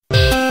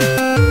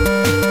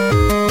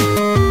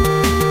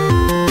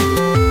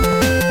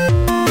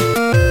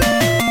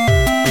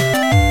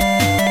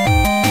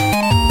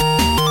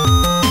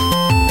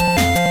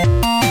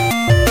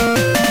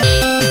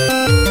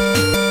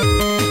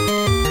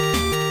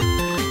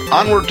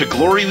Onward to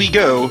glory we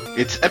go.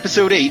 It's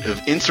episode 8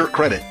 of Insert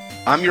Credit.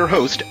 I'm your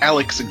host,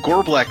 Alex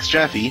Gorblax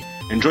Jaffe,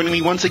 and joining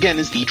me once again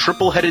is the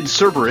triple-headed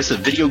Cerberus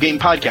of video game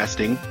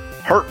podcasting,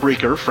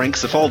 Heartbreaker Frank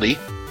Cifaldi,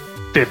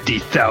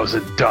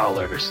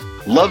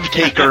 $50,000. Love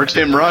Taker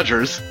Tim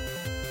Rogers.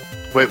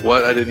 Wait,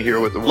 what? I didn't hear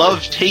what the word.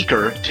 Love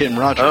Taker Tim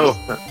Rogers.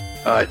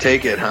 Oh,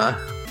 take it, huh?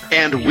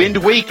 And Wind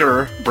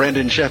Waker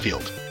Brandon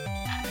Sheffield.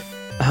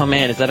 Oh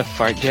man, is that a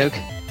fart joke?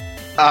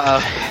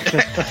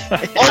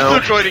 Also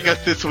joining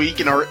us this week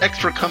in our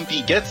extra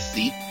comfy guest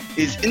seat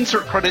is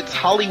Insert Credits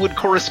Hollywood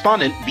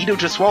correspondent Vito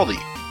Gesualdi.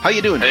 How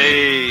you doing?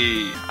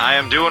 Hey, I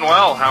am doing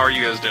well. How are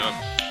you guys doing?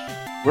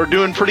 We're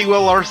doing pretty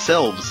well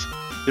ourselves.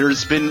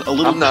 There's been a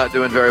little... I'm not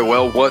doing very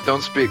well. What?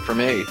 Don't speak for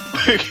me.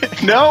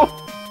 No?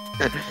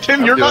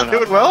 Tim, you're not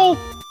doing well?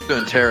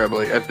 Doing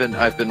terribly. I've been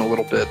a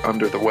little bit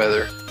under the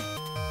weather.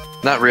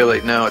 Not really.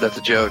 No, that's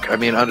a joke. I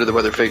mean, under the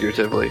weather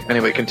figuratively.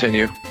 Anyway,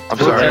 continue. I'm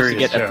sorry. To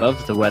get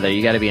above the weather,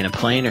 you got to be in a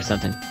plane or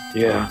something.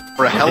 Yeah.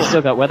 For a hell They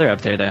still got weather up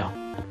there, though.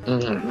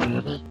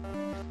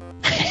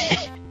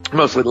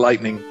 Mostly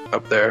lightning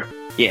up there.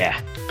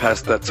 Yeah.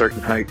 Past that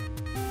certain height.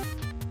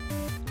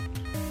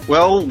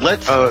 Well,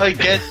 let's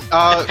get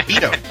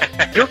Vito.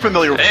 You're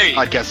familiar with Hey.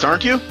 podcasts,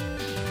 aren't you?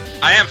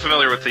 I am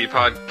familiar with the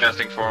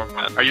podcasting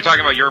format. Are you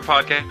talking about your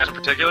podcast in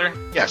particular?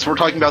 Yes, we're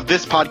talking about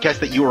this podcast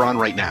that you are on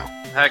right now.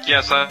 Heck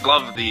yes, I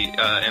love the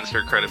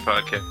Insert Credit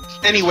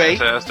podcast. Anyway,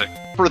 Fantastic.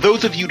 for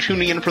those of you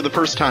tuning in for the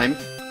first time,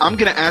 I'm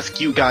going to ask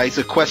you guys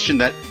a question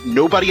that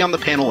nobody on the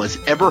panel has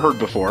ever heard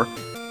before.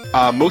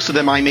 Most of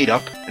them I made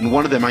up, and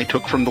one of them I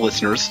took from the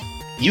listeners.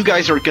 You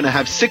guys are going to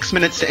have 6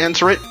 minutes to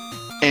answer it,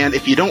 and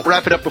if you don't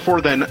wrap it up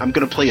before then, I'm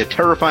going to play a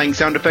terrifying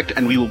sound effect,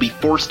 and we will be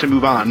forced to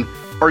move on.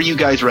 Are you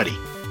guys ready?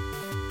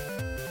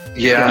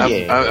 Yeah,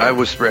 I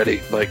was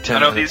ready like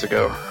 10 minutes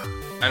ago.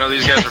 I know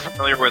these guys are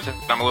familiar with it.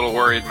 I'm a little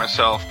worried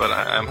myself, but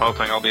I'm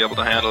hoping I'll be able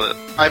to handle it.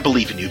 I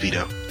believe in you,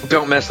 Vito.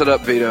 Don't mess it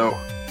up, Vito.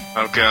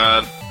 Oh,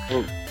 God.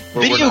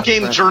 Video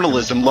game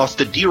journalism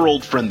lost a dear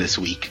old friend this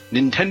week,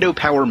 Nintendo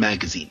Power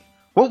Magazine.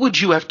 What would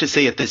you have to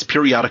say at this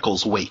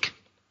periodical's wake?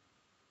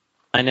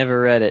 I never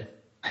read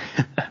it.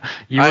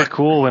 You were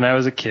cool when I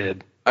was a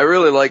kid. I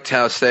really liked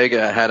how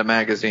Sega had a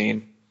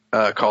magazine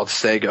called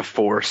Sega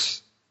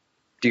Force.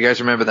 Do you guys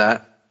remember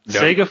that? No.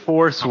 Sega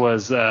Force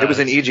was... it was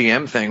an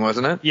EGM thing,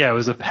 wasn't it? Yeah, it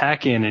was a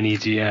pack-in in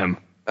EGM.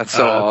 That's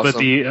so awesome. But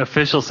the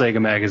official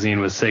Sega magazine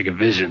was Sega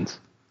Visions.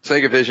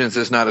 Sega Visions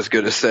is not as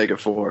good as Sega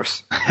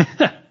Force.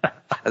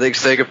 I think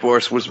Sega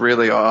Force was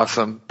really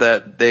awesome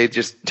that they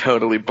just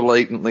totally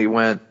blatantly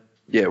went,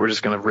 yeah, we're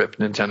just going to rip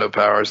Nintendo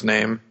Power's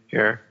name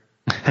here.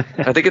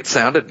 I think it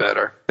sounded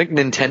better. I think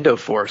Nintendo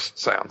Force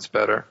sounds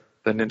better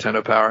than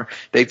Nintendo Power.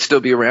 They'd still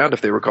be around if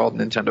they were called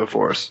Nintendo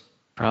Force.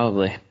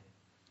 Probably.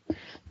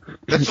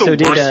 That's the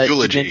worst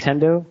eulogy.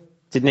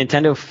 Did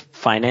Nintendo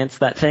finance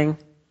that thing?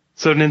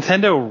 So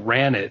Nintendo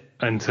ran it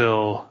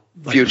until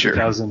Future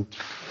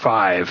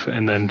 2005,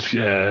 and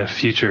then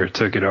Future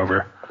took it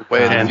over.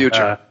 Way in the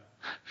future.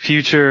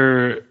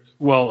 Future,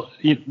 well,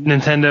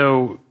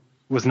 Nintendo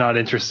was not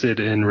interested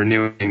in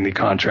renewing the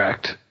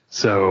contract,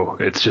 so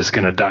it's just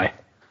going to die.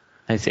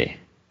 I see.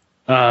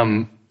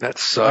 That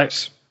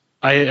sucks.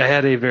 I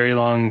had a very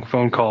long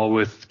phone call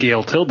with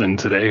Gail Tilden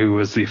today, who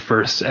was the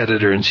first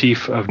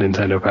editor-in-chief of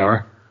Nintendo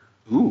Power.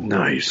 Ooh,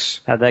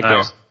 nice. How'd that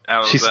go? How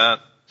was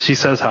that? She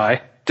says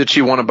hi. Did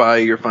she want to buy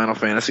your Final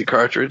Fantasy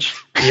cartridge?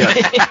 Yeah.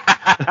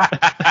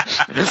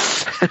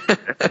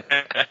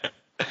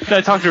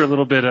 I talked to her a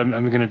little bit. I'm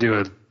going to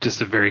do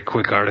just a very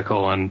quick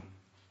article on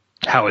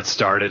how it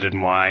started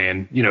and why.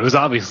 And, it was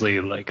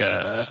obviously like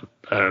a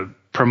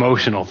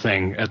promotional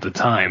thing at the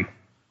time.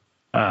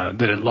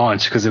 That it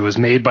launched because it was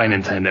made by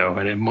Nintendo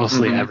and it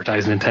mostly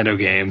advertised Nintendo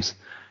games.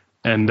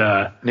 And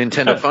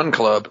Nintendo Fun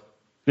Club.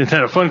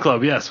 Nintendo Fun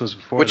Club, yes, was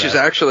before Which that. is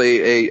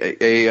actually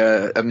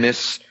a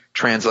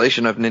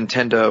mistranslation of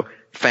Nintendo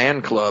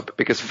Fan Club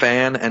because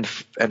fan and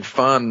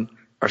fun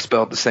are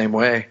spelled the same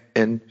way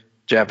in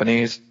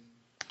Japanese.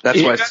 That's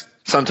why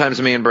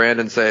sometimes me and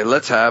Brandon say,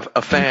 let's have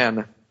a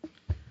fan.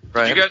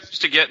 Right? Did you guys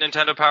used to get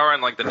Nintendo Power in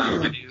like the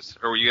 90s?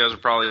 Or you guys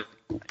were probably...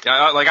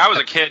 I was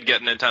a kid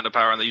getting Nintendo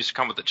Power, and they used to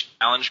come with the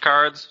challenge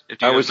cards.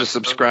 I was a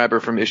subscriber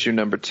from issue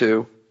number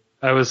 2.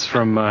 I was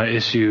from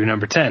issue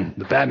number 10,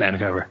 the Batman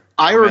cover.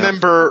 I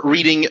remember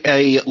reading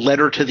a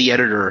letter to the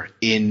editor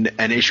in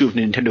an issue of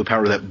Nintendo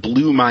Power that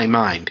blew my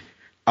mind.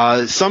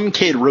 Some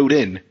kid wrote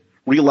in,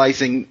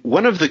 realizing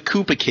one of the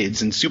Koopa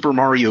kids in Super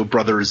Mario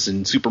Brothers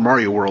and Super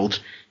Mario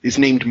World is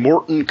named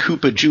Morton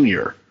Koopa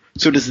Jr.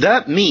 So does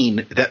that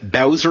mean that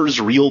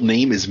Bowser's real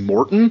name is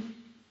Morton?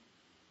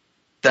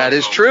 That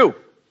is true.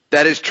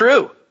 That is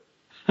true.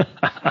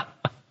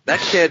 That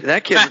kid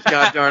was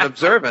god darn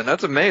observant.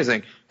 That's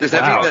amazing. Does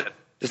that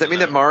mean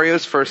that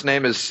Mario's first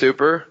name is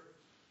Super?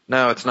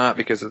 No, it's not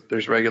because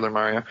there's regular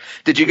Mario.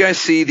 Did you guys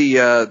see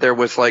there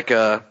was like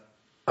a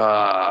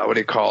what do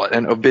you call it?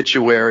 An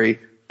obituary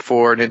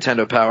for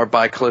Nintendo Power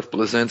by Cliff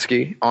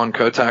Bleszinski on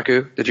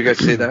Kotaku. Did you guys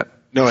see that?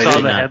 No, I saw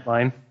didn't. the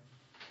headline.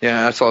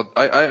 Yeah, I saw.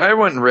 I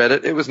went and read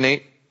it. It was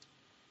neat.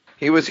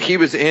 He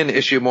was in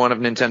issue 1 of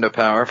Nintendo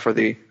Power for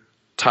the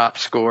top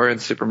score in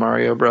Super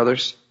Mario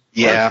Brothers.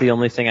 Yeah. That's the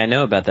only thing I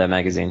know about that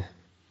magazine.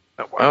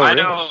 Oh, I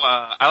really? know.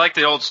 I like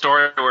the old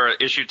story where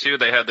issue 2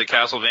 they had the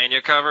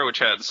Castlevania cover, which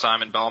had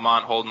Simon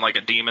Belmont holding like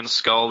a demon's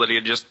skull that he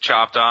had just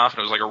chopped off, and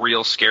it was like a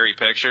real scary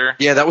picture.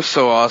 Yeah, that was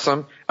so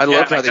awesome. I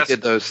loved I how they guess-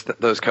 did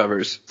those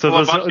covers. So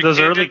Well, a bunch of those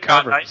kids early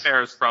got covers.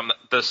 nightmares from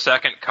the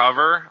second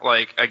cover.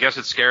 Like, I guess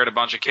it scared a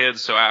bunch of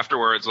kids. So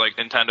afterwards, like,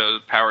 Nintendo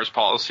Power's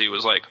policy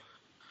was like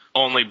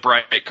only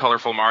bright,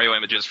 colorful Mario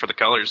images for the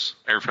colors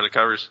or for the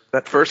covers.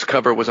 That first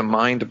cover was a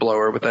mind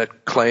blower with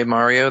that clay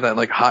Mario, that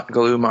like hot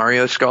glue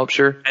Mario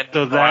sculpture. And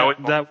So I always-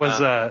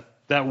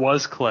 that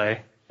was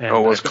clay. And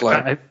Oh, it was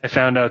clay. I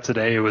found out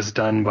today it was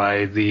done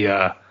by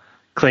the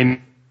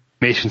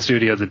claymation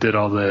studio that did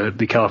all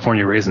the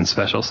California Raisin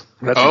specials.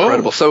 That's Oh.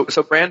 incredible. So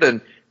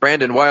Brandon,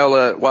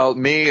 while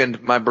me and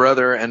my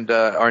brother and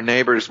our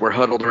neighbors were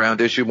huddled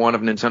around issue 1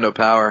 of Nintendo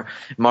Power,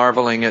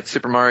 marveling at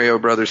Super Mario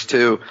Brothers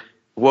 2,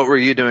 what were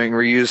you doing?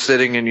 Were you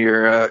sitting in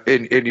your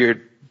in your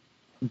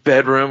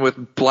bedroom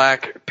with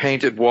black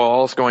painted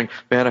walls, going,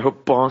 "Man, I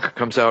hope Bonk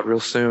comes out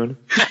real soon"?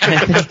 Yeah,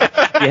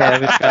 I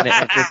was trying to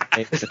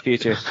anticipate the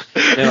future.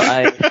 No,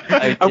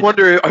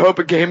 I I hope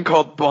a game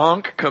called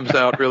Bonk comes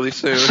out really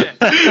soon.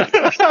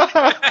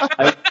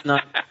 I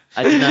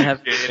did not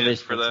have Get in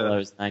television for that. until I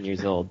was 9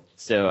 years old.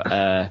 So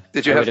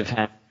Did you I have- would have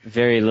had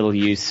very little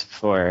use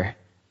for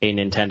a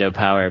Nintendo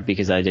Power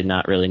because I did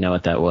not really know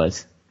what that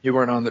was. You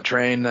weren't on the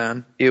train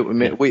then. We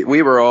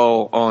were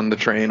all on the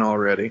train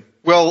already.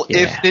 Well, Yeah.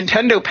 if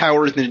Nintendo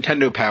Power is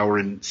Nintendo Power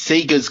and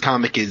Sega's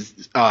comic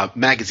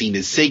magazine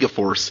is Sega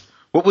Force,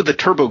 what would the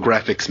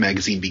TurboGrafx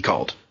magazine be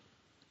called?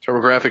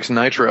 TurboGrafx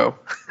Nitro.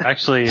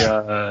 Actually,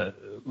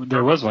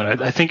 there was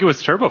one. I think it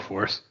was Turbo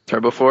Force.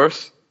 Turbo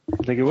Force?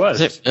 I think it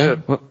was.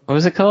 What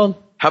was it called?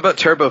 How about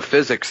Turbo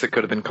Physics? It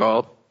could have been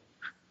called.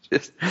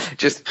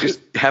 Just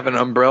have an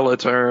umbrella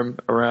term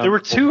around. There were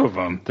 2 of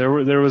them. There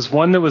was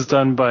one that was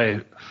done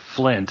by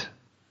Flint,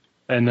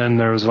 and then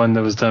there was one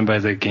that was done by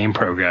the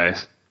GamePro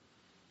guys.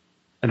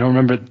 I don't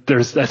remember.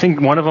 I think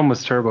one of them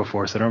was Turbo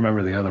Force. I don't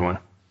remember the other one.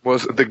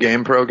 Was the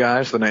GamePro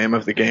guys the name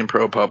of the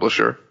GamePro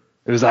publisher?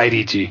 It was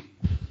IDG.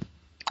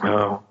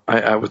 Oh,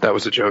 that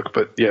was a joke,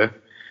 but yeah.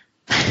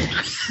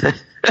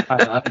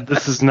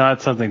 This is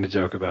not something to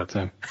joke about,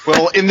 Tim.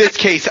 Well, in this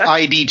case,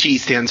 IDG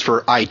stands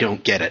for I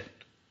don't get it.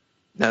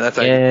 No, that's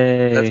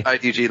Yay. that's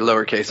IDG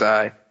lowercase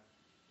I.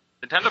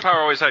 Nintendo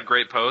Power always had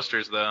great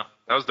posters, though.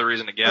 That was the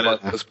reason to I get love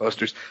it. those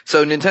posters.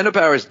 So Nintendo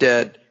Power is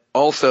dead.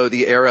 Also,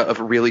 the era of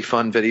really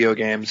fun video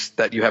games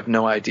that you have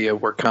no idea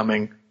were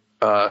coming,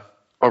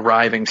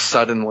 arriving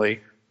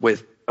suddenly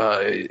with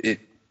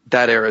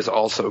that era is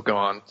also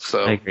gone.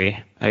 So I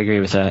agree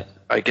with that.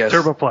 I guess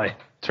Turbo Play.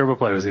 Turbo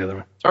Play was the other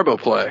one. Turbo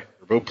Play.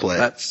 Turbo Play.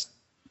 That's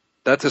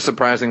a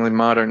surprisingly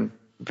modern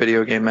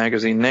video game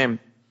magazine name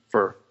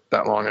for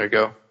that long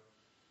ago.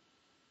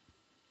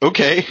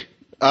 Okay,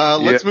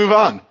 let's move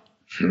on.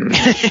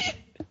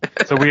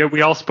 So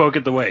we all spoke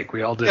at the wake.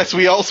 We all did. Yes,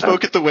 we all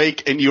spoke at the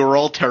wake, and you were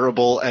all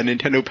terrible, and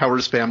Nintendo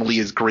Power's family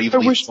is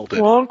gravely insulted.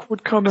 Blanc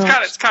would come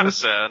out. It's kind of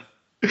sad.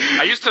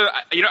 I used to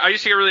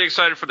get really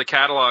excited for the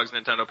catalogs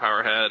Nintendo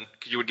Power had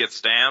because you would get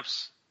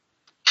stamps,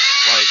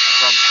 like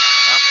from.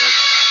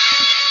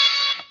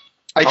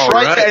 I All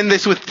tried right. to end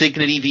this with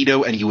dignity,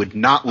 Vito, and you would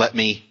not let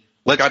me.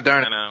 God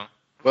darn I it. know.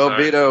 Well,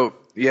 Sorry. Vito,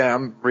 yeah,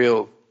 I'm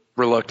real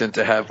reluctant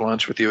to have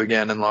lunch with you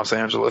again in Los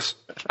Angeles.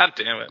 God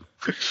damn it!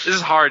 This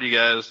is hard, you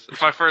guys.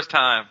 It's my first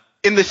time.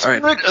 In the All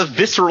right. spirit of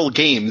visceral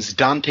games,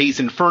 Dante's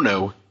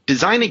Inferno,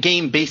 design a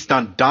game based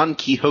on Don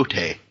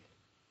Quixote.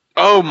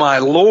 Oh my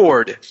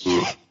lord!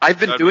 I've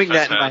been That'd be doing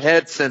that in my fantastic.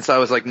 head since I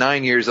was like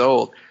 9 years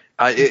old.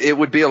 It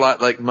would be a lot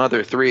like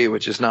Mother 3,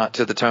 which is not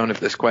to the tone of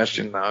this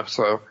question, though.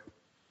 So,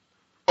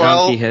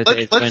 Well,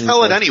 Quixote is let's when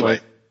tell it the- anyway.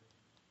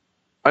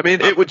 I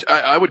mean, it would.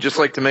 I would just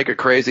like to make a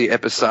crazy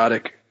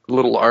episodic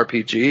little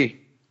RPG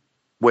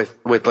with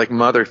like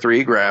Mother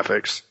 3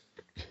 graphics.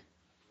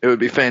 It would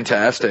be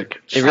fantastic.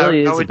 It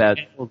really How is would- about.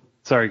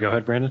 Sorry, go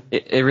ahead, Brandon.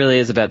 It really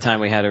is about time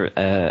we had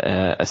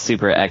a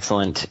super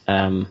excellent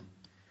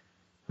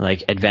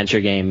like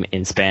adventure game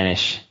in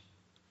Spanish.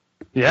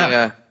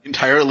 Yeah.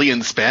 Entirely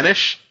in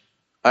Spanish?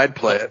 I'd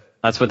play it.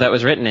 That's what that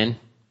was written in.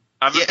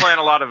 I've been Yeah. playing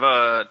a lot of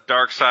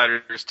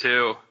Darksiders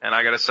too, and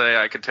I gotta say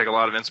I could take a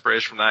lot of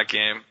inspiration from that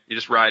game. You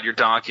just ride your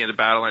donkey into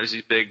battle, and there's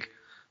these big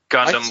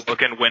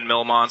Gundam-looking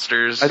windmill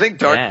monsters. I think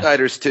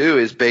Darksiders 2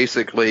 is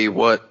basically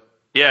what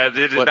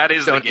that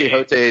is Don the game.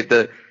 Quixote,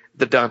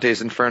 the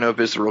Dante's Inferno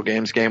Visceral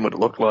Games game would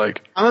look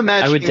like. I'm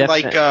imagining,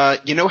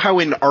 definitely- you know how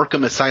in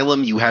Arkham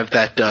Asylum you have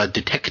that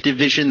detective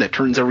vision that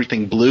turns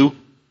everything blue?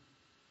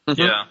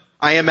 Yeah.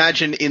 I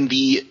imagine in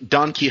the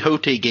Don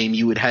Quixote game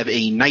you would have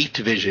a night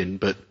vision,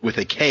 but with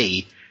a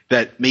K,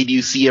 that made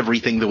you see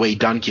everything the way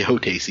Don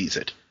Quixote sees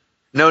it.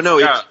 No,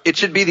 Yeah. it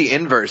should be the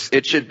inverse.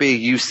 It should be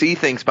you see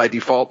things by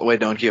default the way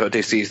Don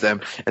Quixote sees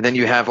them, and then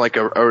you have like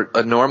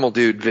a normal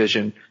dude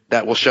vision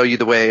that will show you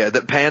the way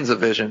the Panza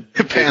vision.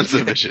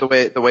 Panza vision.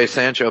 The way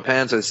Sancho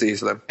Panza sees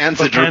them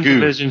Panza But Panza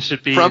Dragoon. vision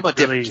should be from a really,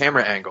 different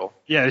camera angle.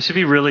 yeah, it should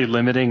be really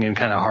limiting and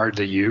kind of hard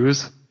to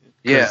use.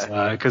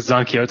 Yeah. Because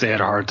Don Quixote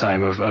had a hard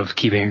time of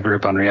keeping a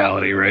grip on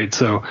reality, right?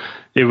 So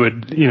it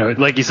would,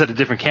 like you said, a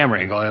different camera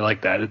angle. I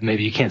like that.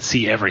 Maybe you can't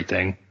see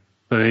everything,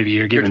 but maybe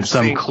you're given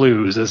some seeing-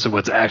 clues as to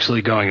what's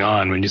actually going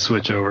on when you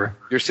switch over.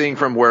 You're seeing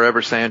from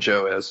wherever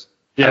Sancho is.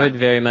 Yeah. I would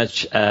very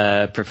much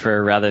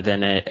prefer, rather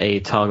than a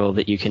toggle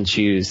that you can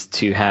choose,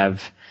 to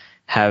have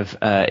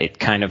it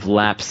kind of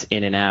lapse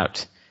in and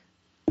out,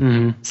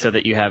 so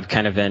that you have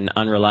kind of an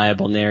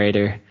unreliable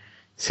narrator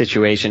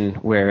situation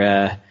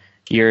where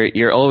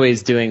you're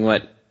always doing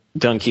what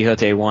Don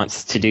Quixote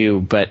wants to do,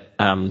 but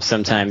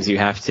sometimes you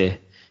have to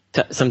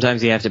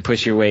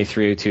push your way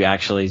through to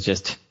actually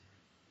just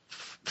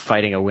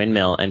fighting a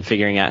windmill and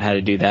figuring out how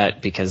to do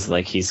that, because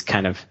like he's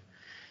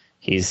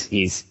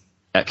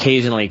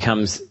occasionally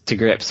comes to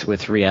grips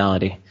with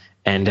reality,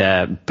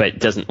 and but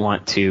doesn't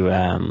want to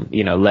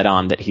let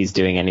on that he's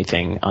doing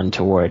anything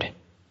untoward.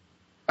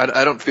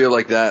 I don't feel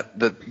like that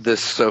this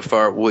so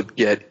far would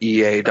get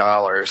EA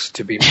dollars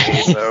to be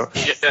made though.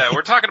 Yeah,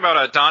 we're talking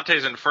about a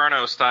Dante's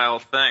Inferno style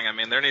thing. I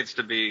mean, there needs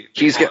to be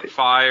He's got-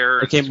 fire.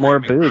 and Okay,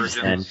 more screaming boobs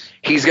virgins.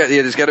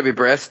 There's got to be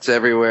breasts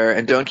everywhere,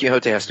 and Don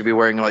Quixote has to be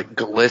wearing like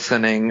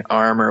glistening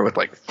armor with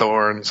like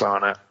thorns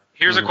on it.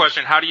 Here's a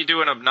question: how do you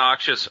do an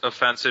obnoxious,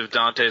 offensive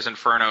Dante's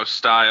Inferno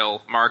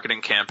style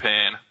marketing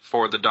campaign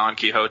for the Don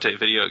Quixote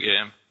video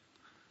game?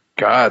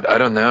 God, I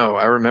don't know.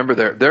 I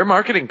remember their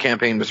marketing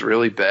campaign was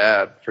really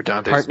bad for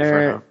Dante's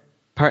Inferno.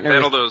 Partner They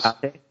had all with those-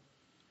 Tate?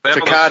 They have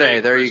all those Tecate,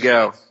 fake there you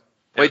go. receipts.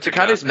 Wait, Yeah,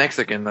 Tecate's Tecate.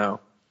 Mexican though.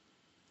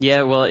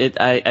 Yeah, well,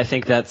 I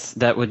think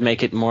that would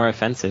make it more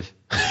offensive.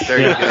 There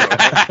you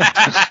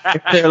go.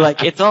 They're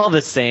like, it's all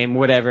the same,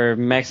 whatever,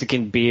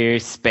 Mexican beer,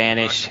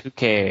 Spanish, who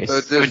cares? So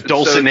there's- Would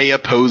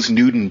Dulcinea pose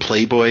nude in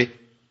Playboy?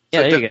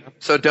 Yeah, there you go.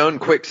 So Don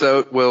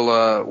Quixote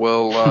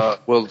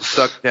will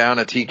suck down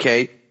a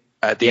TK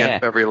at the end Yeah.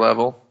 of every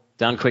level.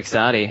 Don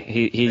Quixote,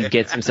 he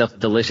gets himself a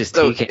delicious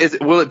So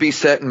TK. will it be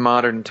set in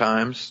modern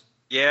times?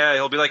 Yeah,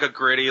 he'll be like a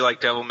gritty, like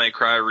Devil May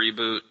Cry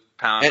reboot.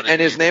 And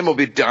his name will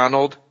be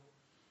Donald.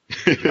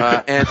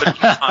 And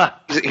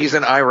he's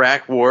an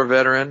Iraq war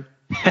veteran.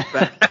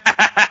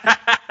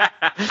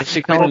 They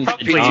should call him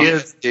probably Don.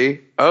 is.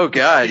 Oh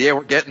God, yeah,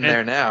 we're getting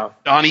there now.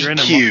 Donnie You're in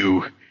a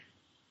Q.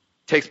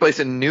 Takes place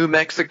in New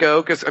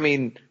Mexico, because I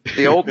mean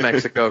the old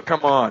Mexico.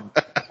 Come on.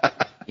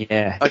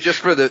 Yeah. Just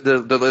for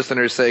the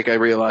listeners' sake, I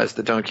realized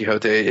that Don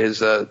Quixote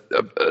is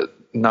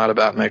not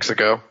about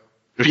Mexico.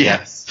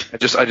 Yes. I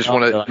just want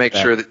feel to like make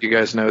that. sure that you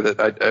guys know that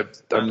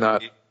I'm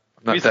not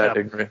He's that not-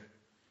 ignorant.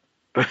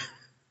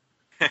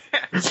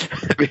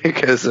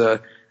 Because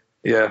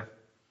yeah.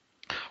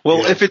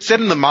 Well, if it's set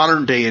in the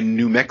modern day in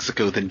New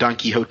Mexico, then Don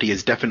Quixote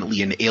is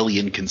definitely an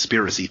alien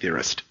conspiracy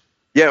theorist.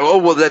 Yeah,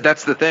 well,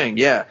 that's the thing.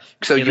 Yeah,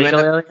 so Illegal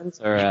aliens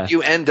or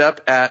you end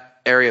up at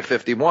Area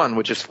 51,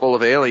 which is full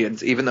of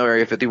aliens, even though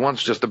Area 51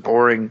 is just a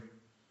boring,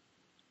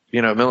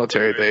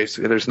 military base.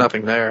 There's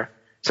nothing there.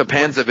 So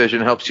Panza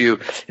Vision helps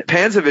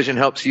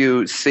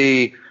you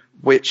see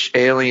which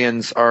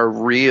aliens are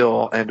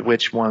real and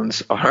which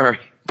ones are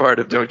part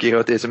of Don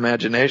Quixote's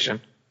imagination.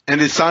 And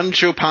is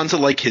Sancho Panza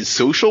like his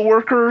social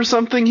worker or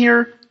something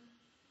here?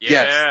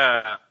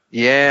 Yeah.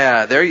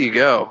 Yeah, there you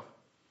go.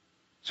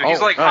 So he's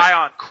Oh, like nice. high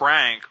on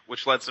crank,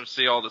 which lets him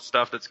see all the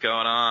stuff that's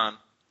going on.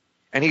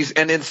 And he's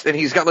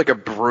got like a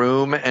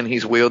broom and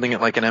he's wielding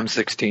it like an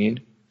M16.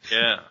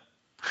 Yeah.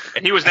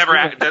 And he was never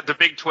the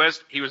big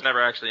twist. He was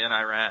never actually in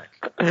Iraq.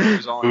 He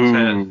was all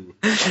in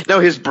his head. No,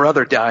 his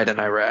brother died in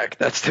Iraq.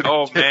 That's the.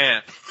 Oh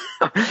man.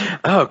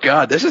 Oh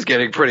God, this is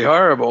getting pretty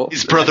horrible.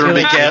 His brother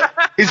Miguel.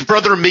 His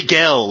brother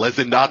Miguel, as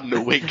in not an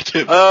awake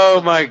to.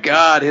 Oh my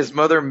God, his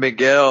mother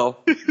Miguel.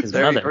 his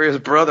mother. Or his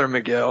brother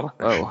Miguel.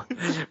 Whoa.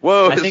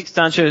 Whoa. I think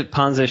Sancho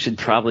Panza should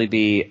probably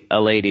be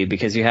a lady,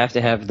 because you have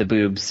to have the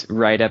boobs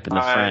right up in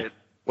the front.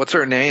 What's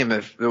her name?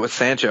 If it was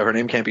Sancho, her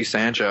name can't be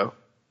Sancho.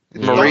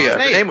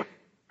 Maria.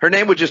 Her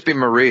name would just be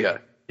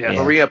Maria. Yeah.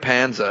 Maria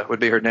Panza would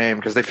be her name,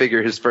 because they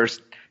figure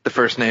the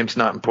first name's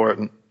not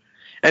important.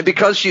 And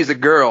because she's a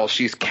girl,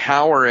 she's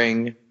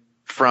cowering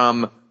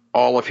from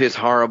all of his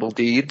horrible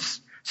deeds.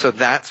 So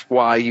that's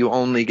why you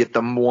only get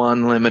the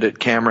one limited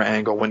camera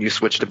angle when you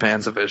switch to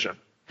Panza Vision.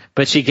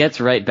 But she gets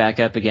right back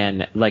up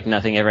again like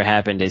nothing ever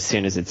happened as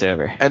soon as it's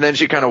over. And then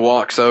she kind of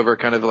walks over,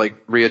 kind of like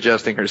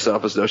readjusting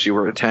herself as though she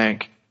were a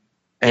tank.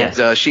 And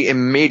Yes. she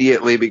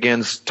immediately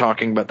begins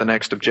talking about the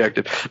next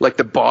objective. Like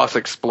the boss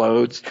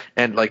explodes,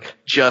 and like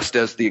just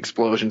as the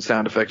explosion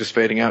sound effect is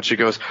fading out, she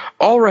goes,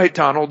 "All right,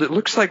 Donald, it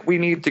looks like we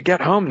need to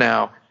get home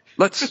now.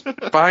 Let's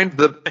find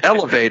the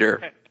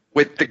elevator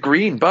with the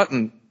green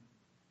button,"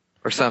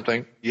 or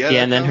something. Yeah,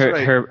 and then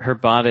her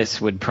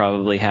bodice would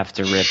probably have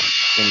to rip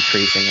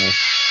increasingly.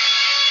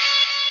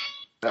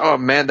 Oh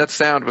man, that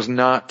sound was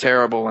not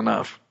terrible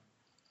enough.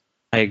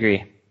 I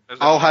agree.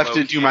 I'll have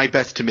to do my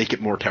best to make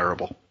it more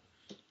terrible.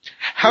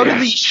 How did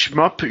the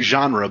shmup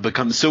genre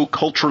become so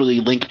culturally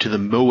linked to the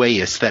moe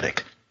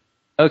aesthetic?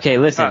 Okay,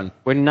 listen,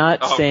 we're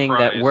not saying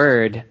Christ. that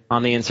word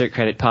on the Insert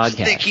Credit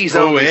podcast. I think he's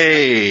Moe.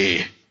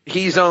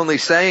 only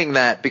saying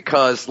that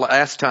because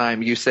last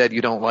time you said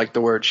you don't like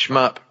the word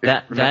shmup.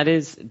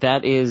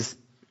 That is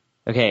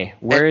okay.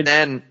 Word.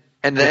 And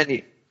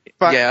then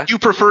But yeah. you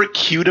prefer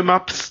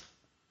cute-em-ups?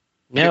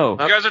 No. You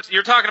guys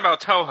you're talking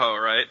about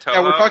Toho, right? Toho?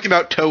 Yeah, we're talking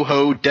about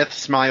Toho, Death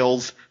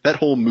Smiles, that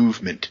whole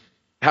movement.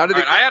 How did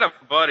All right, I had a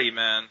buddy,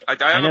 man. I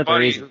have know a the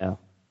buddy reason though.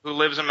 who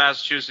lives in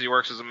Massachusetts. He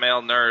works as a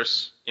male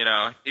nurse. You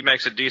know, he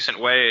makes a decent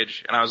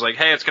wage. And I was like,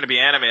 hey, it's going to be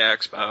Anime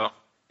Expo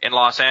in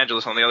Los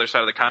Angeles on the other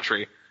side of the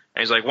country.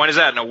 And he's like, when is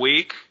that? In a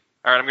week?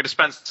 All right, I'm going to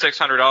spend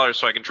 $600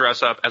 so I can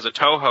dress up as a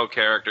Toho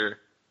character.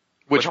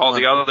 Which with all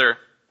one? the other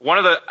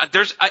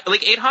there's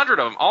like 800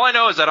 of them. All I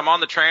know is that I'm on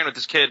the train with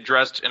this kid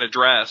dressed in a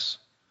dress,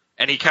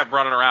 and he kept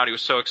running around. He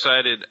was so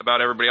excited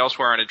about everybody else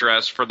wearing a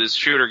dress for this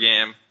shooter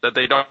game that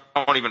they don't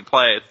even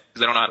play it because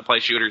they don't know how to play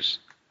shooters.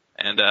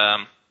 And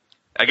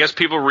I guess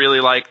people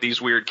really like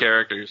these weird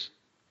characters.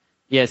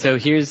 Yeah, so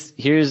here's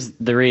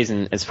the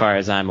reason as far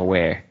as I'm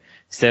aware.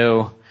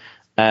 So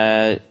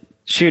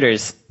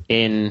shooters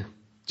in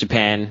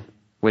Japan,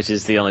 which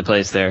is the only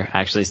place they're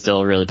actually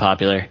still really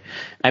popular.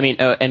 I mean,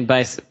 and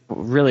by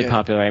really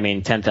popular, I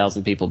mean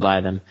 10,000 people buy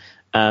them.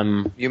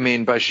 You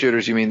mean by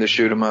shooters, you mean the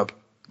shoot 'em up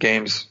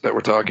games that we're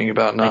talking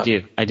about, not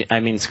I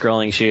mean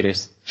scrolling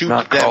shooters.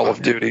 not Call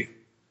of Duty.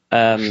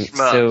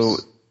 So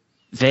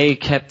they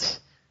kept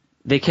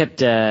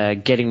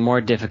getting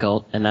more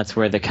difficult, and that's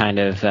where the kind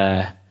of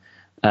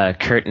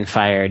curtain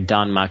fire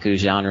Danmaku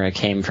genre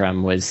came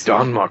from. Was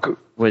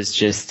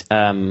just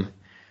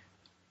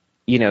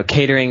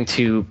catering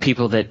to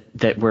people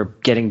that were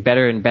getting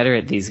better and better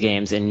at these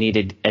games and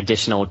needed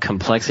additional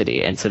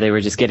complexity, and so they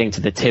were just getting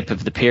to the tip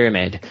of the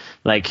pyramid,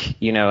 like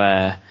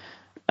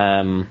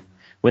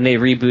when they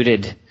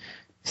rebooted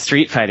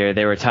Street Fighter,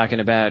 they were talking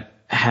about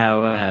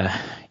how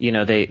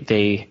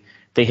they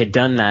had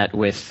done that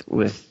with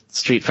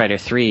Street Fighter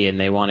 3, and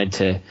they wanted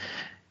to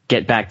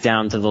get back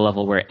down to the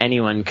level where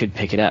anyone could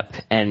pick it up.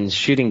 And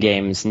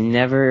shooters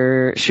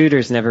never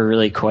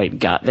really quite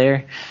got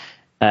there.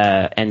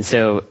 And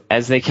so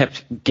as they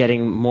kept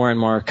getting more and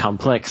more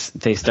complex,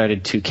 they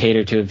started to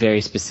cater to a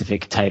very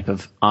specific type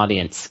of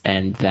audience,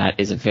 and that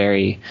is a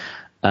very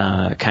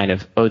kind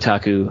of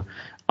otaku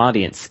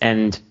audience.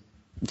 And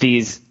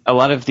a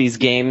lot of these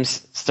games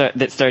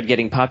that started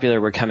getting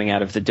popular were coming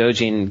out of the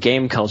doujin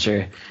game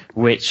culture,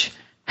 which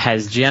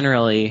has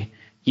generally,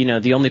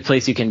 the only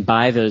place you can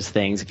buy those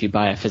things if you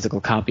buy a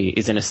physical copy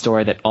is in a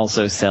store that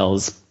also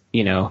sells,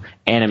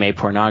 anime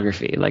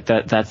pornography. Like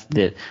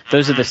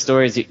those are the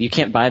stores you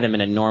can't buy them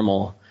in a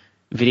normal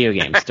video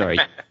game store.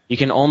 You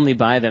can only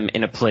buy them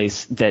in a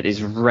place that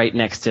is right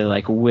next to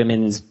like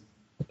women's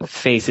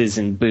faces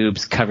and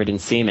boobs covered in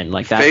semen,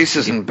 like that.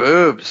 Faces and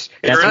boobs.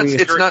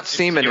 It's not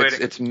semen.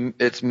 insinuating-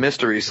 It's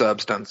mystery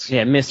substance.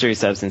 Yeah, mystery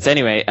substance.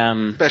 Anyway,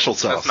 Special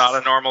sauce. That's not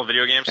a normal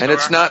video game store. And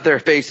it's not their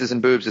faces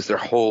and boobs; it's their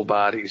whole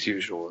bodies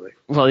usually,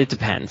 well, it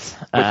depends.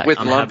 with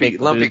on how lumpy big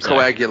the boobs are.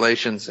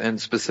 coagulations in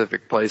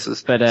specific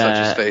places, But, such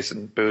as face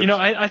and boobs.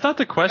 I thought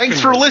the question.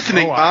 Thanks for was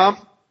listening, Moai.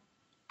 Mom.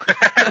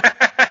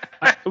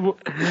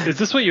 Is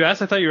this what you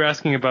asked? I thought you were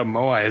asking about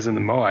Moai as in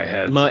the Moai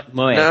heads. Moe.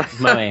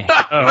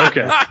 Oh,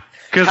 okay.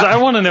 Because I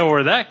want to know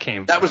where that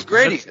came from. That was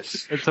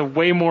Gradius. It's a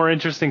way more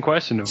interesting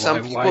question of Some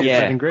why people- it's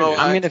Yeah. in Gradius.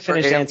 I'm going to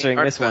finish for answering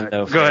alien this one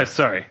though. Go ahead.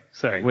 first.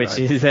 Sorry. Which go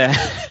ahead. is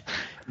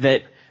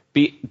that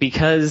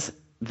because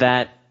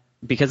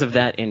of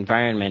that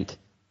environment,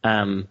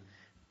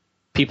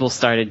 people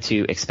started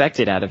to expect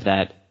it out of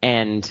that,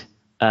 and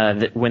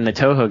when the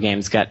Toho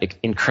games got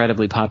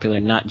incredibly popular,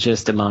 not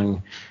just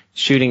among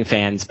shooting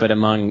fans, but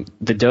among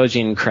the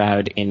doujin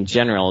crowd in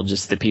general,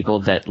 just the people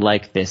that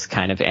like this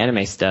kind of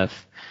anime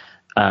stuff,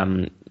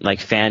 like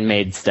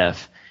fan-made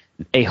stuff,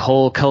 a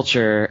whole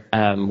culture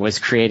was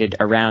created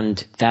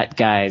around that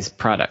guy's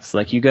products.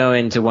 Like you go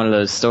into one of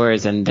those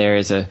stores and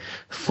there's a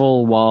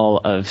full wall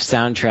of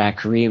soundtrack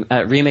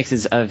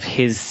remixes of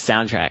his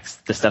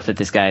soundtracks, the stuff that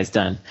this guy has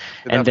done.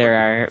 And there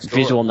are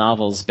visual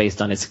novels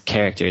based on his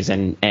characters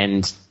and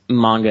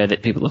manga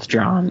that people have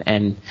drawn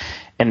and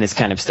this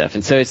kind of stuff.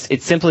 And so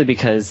it's simply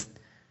because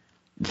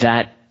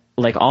that,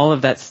 like, all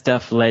of that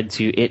stuff led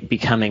to it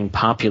becoming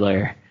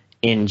popular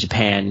in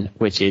Japan,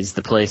 which is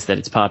the place that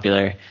it's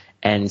popular.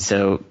 And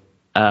so,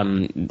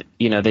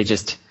 they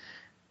just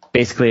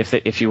basically,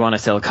 if you want to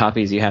sell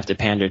copies, you have to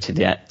pander to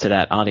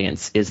that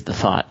audience is the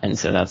thought. And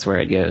so that's where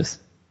it goes.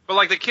 But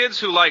like the kids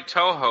who like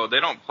Toho, they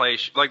don't play.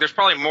 Like there's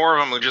probably more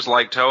of them who just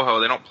like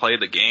Toho. They don't play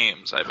the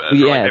games. I bet.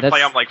 Yeah, Or, like, they play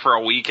that's- them like for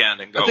a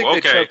weekend and go. I think Okay.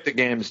 they choke the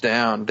games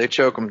down. They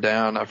choke them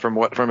down from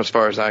as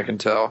far as I can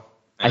tell.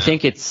 I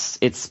think it's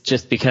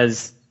just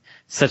because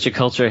such a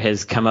culture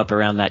has come up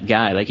around that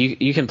guy. Like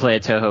you can play a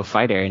Toho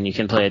fighter and you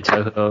can play a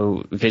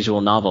Toho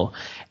visual novel.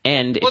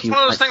 And Well, if it's you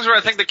one of those things where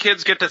I think the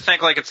kids get to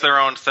think like it's their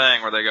own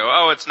thing, where they go,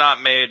 "Oh, it's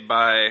not made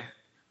by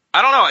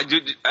I don't know.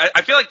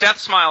 I feel like Death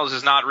Smiles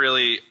is not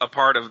really a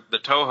part of the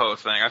Toho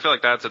thing. I feel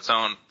like that's its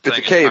own thing. It's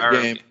a cave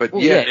entirely. game, but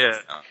Yeah.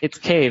 It's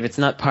cave. It's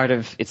not part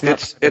of.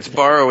 it's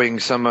borrowing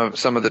some of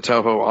the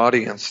Toho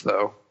audience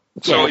though.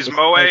 So Yeah, is it's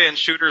Moe like- and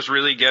shooters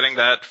really getting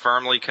that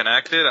firmly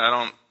connected? I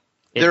don't.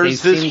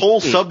 There's they this seem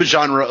whole to be.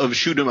 subgenre of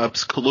shoot 'em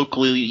ups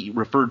colloquially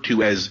referred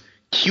to as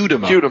cute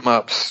 'em up. Shoot 'em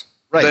ups,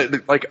 Right.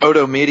 Like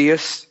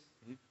Odomedius.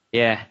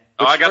 Yeah.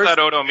 Oh, I got first- that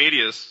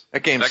Odomedius.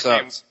 That game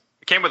sucks.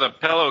 It came with a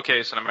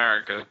pillowcase in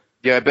America.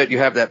 Yeah, I bet you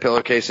have that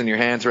pillowcase in your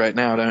hands right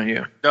now, don't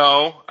you?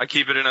 No, I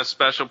keep it in a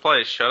special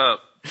place. Shut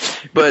up.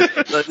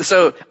 But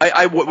so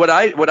what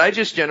I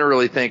just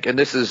generally think, and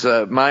this is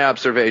my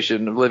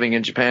observation of living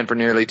in Japan for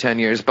nearly 10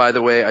 years. By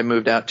the way, I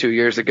moved out 2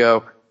 years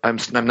ago. I'm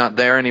not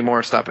there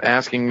anymore. Stop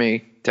asking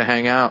me to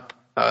hang out.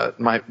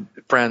 My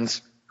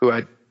friends who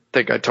I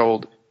think I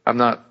told I'm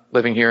not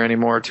living here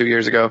anymore 2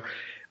 years ago.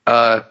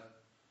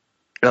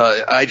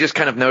 I just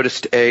kind of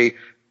noticed a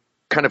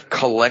kind of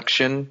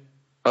collection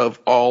of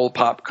all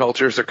pop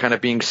cultures are kind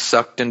of being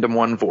sucked into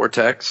one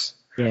vortex.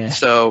 Yeah.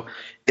 So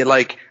it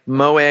like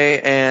Moe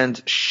and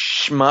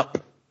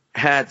Shmup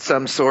had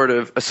some sort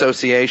of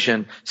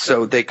association,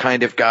 so they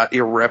kind of got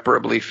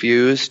irreparably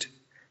fused.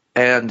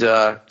 And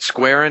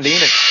Square and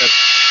Enix.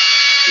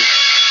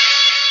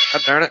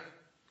 God darn it.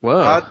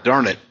 Whoa. God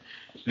darn it.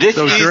 This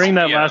So is, during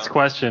that yeah. last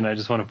question, I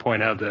just want to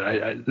point out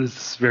that this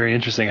is very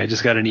interesting. I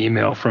just got an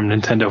email from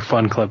Nintendo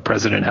Fun Club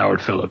President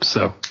Howard Phillips.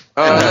 So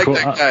Oh, I like Cool.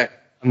 that guy.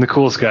 I'm the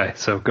coolest guy.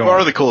 So go you are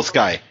on. the coolest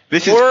guy.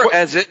 This is Or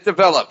as it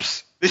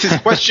develops. This is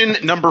question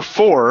number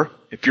 4,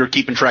 if you're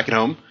keeping track at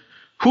home.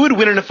 Who would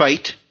win in a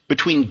fight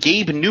between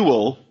Gabe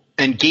Newell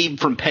and Gabe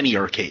from Penny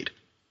Arcade?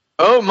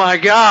 Oh my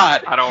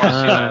God. I don't want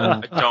to see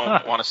that. I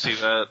don't want to see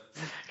that.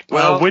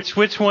 Well,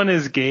 which one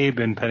is Gabe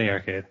in Penny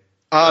Arcade?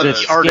 The The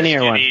artist.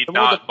 skinnier one. Skinny, the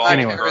one with not the black bald,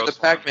 hair and gross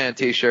the Pac-Man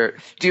T-shirt.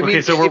 Do you Okay,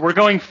 mean so we're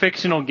going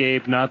fictional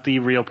Gabe, not the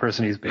real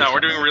person he's based No, we're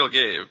on. doing real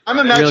Gabe. I'm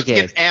Real imagining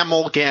Gabe. an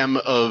amalgam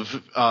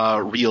of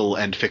real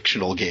and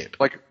fictional Gabe.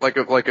 like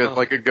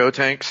a Go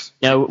Tanks?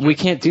 No, we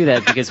can't do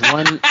that because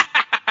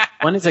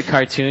one is a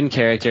cartoon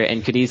character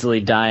and could easily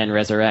die and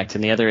resurrect,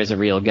 and the other is a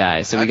real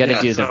guy. So we got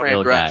to do the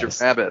real Roger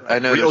guys. Rabbit. I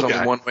know Real there's guy.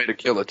 only one way to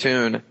kill a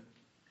tune.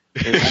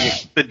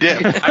 The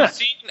dip.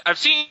 I've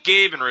seen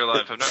Gabe in real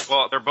life.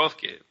 Well, they're both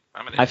Gabe.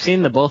 I'm an I've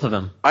seen the both of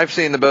them. I've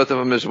seen the both of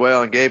them as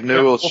well, and Gabe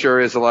Newell sure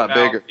is a lot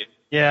bigger.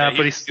 Yeah,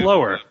 but he's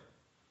slower.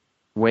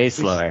 Way He's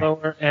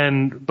slower.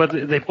 but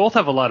they both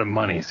have a lot of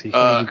money. So you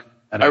can't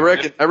I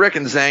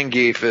reckon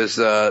Zangief is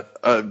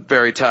a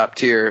very top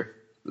tier,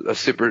 a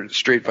Super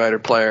Street Fighter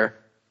player.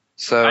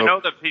 So I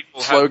know that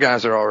slow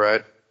guys are all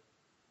right.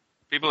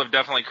 people have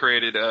definitely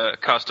created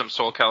custom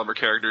Soul Calibur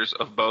characters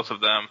of both of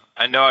them.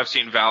 I know I've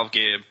seen Valve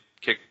Gabe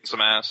kick some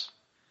ass.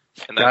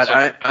 And God,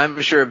 that's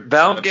I'm sure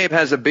Valve Gabe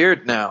has a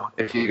beard now.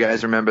 If you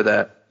guys remember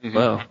that,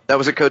 Whoa. that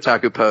was a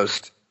Kotaku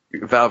post.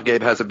 Valve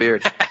Gabe has a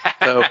beard.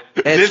 So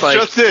it's This like,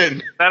 just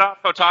in. that on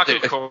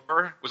Kotaku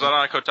Core? Was that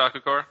on a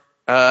Kotaku Core?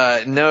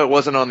 no, it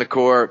wasn't on the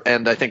core.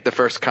 And I think the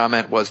first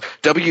comment was,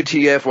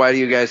 "WTF? Why do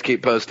you guys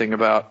keep posting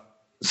about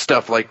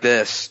stuff like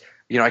this?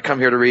 You know, I come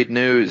here to read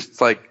news."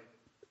 It's like,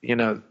 you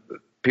know,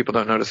 people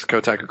don't notice the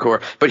Kotaku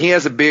core, but he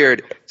has a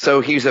beard, so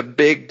he's a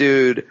big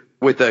dude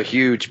with a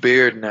huge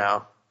beard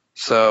now.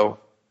 So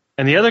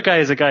And the other guy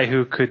is a guy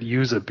who could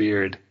use a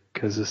beard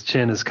because his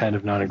chin is kind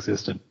of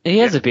non-existent. He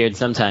has a beard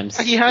sometimes.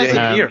 He has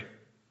Yeah, it here.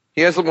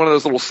 he has one of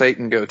those little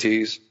Satan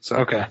goatees. So.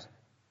 Okay.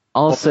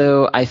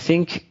 Also, I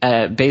think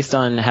based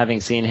on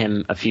having seen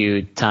him a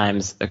few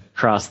times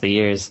across the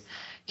years,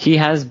 he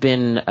has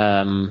been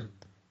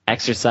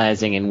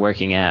exercising and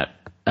working out.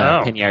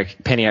 Oh.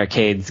 Penny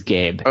Arcade's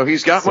Gabe. Oh,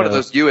 he's got one of So-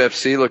 those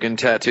UFC-looking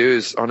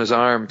tattoos on his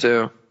arm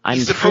too. I'm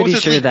He's pretty supposedly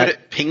sure good that.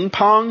 at ping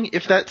pong,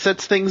 if that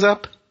sets things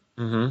up.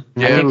 Mm-hmm.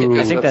 Yeah, I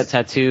think that that's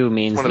tattoo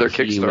means one of their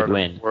that he would Kickstarter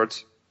win.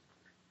 rewards.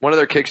 One of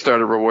their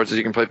Kickstarter rewards is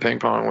you can play ping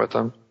pong with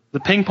them.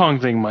 The ping pong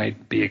thing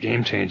might be a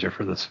game changer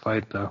for this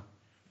fight, though.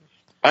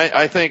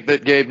 I think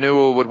that Gabe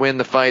Newell would win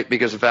the fight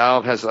because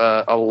Valve has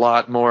a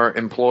lot more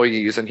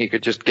employees, and he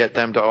could just get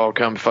them to all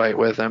come fight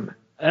with him.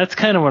 That's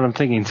kind of what I'm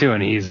thinking too.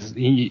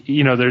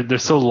 And they're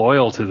so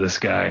loyal to this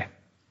guy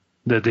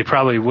that they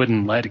probably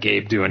wouldn't let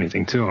Gabe do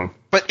anything to him.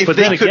 But if But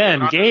they then could,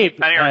 again, Gabe.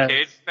 Penny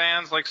Arcade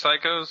fans like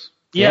psychos?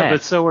 Yeah, Yeah.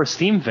 but so are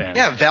Steam fans.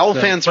 yeah, Valve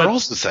So- fans but- are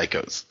also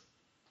psychos.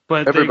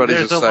 But Everybody's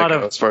there's a a lot psycho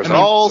of. as far as I mean,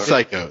 All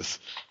sorry. psychos.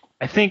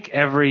 I think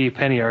every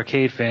Penny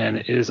Arcade fan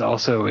is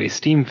also a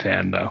Steam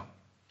fan, though.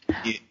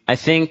 I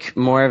think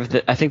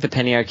the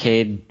Penny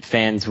Arcade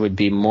fans would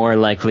be more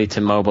likely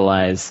to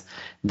mobilize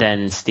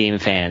than Steam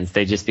fans.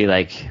 They'd just be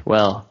like,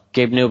 well,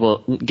 Gabe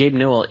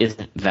Newell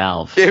isn't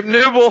Valve. Gabe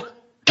Newell.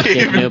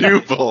 Gabe Newell.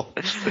 Newell.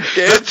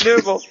 Gabe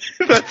Newell.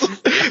 That's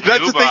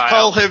what they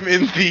call him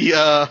in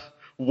the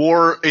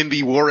war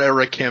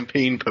era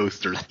campaign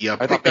posters.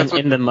 Yep. I think that's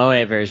what In the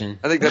Moe version.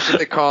 I think that's what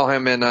they call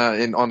him in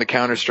on the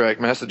Counter-Strike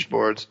message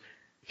boards.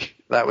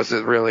 That was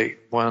a really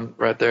one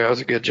right there. That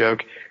was a good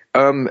joke.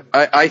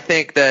 I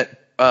think that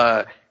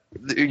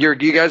you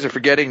guys are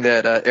forgetting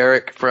that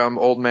Eric from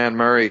Old Man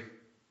Murray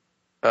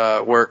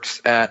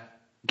works at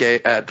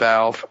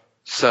Valve.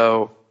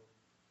 So,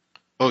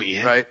 Oh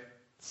yeah. right.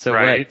 So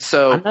Right. what?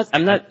 So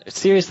I'm not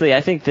seriously.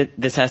 I think that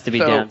this has to be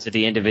So- down to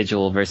the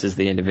individual versus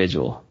the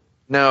individual.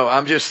 no,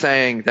 I'm just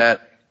saying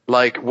that.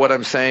 Like what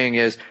I'm saying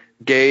is,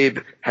 Gabe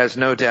has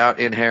no doubt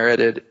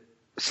inherited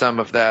some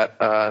of that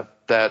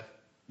that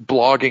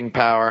blogging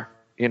power.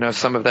 You know,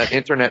 some of that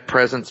internet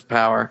presence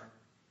power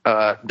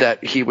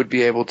that he would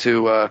be able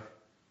to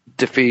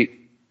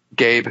defeat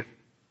Gabe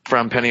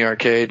from Penny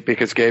Arcade,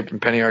 because Gabe from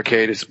Penny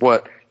Arcade is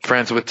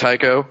friends with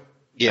Tycho.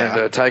 Yeah.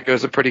 And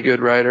Tycho's a pretty good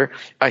writer.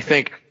 I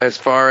think as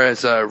far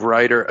as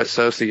writer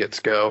associates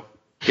go,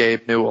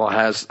 Gabe Newell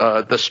has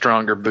the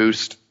stronger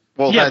boost.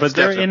 Well, Yeah, that's but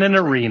they're definitely- in an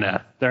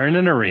arena. They're in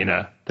an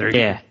arena.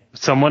 Yeah.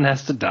 Someone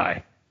has to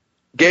die.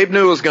 Gabe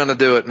Newell's gonna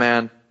do it,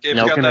 man. Gabe's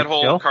Nope. got Gonna that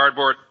whole kill?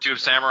 cardboard tube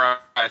samurai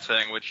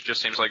thing, which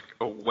just seems like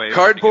a way. of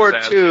Cardboard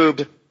getting his ass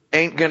Tube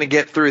ain't gonna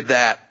get through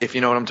that, if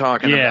you know what I'm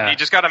talking about. Yeah. He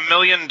just got $1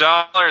 million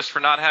for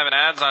not having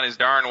ads on his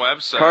darn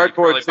website.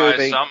 Cardboard He could probably buy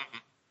tubing. something.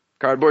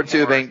 Cardboard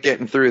Tube ain't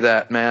getting through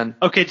that, man.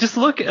 Okay, just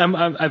look.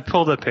 I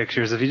pulled up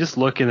pictures. If you just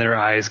look in their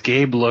eyes,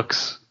 Gabe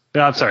looks.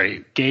 I'm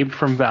sorry, Gabe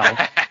from Valve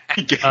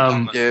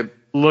Gabe.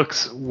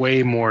 looks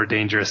way more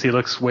dangerous. He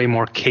looks way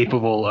more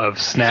capable of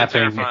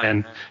snapping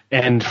terrifying,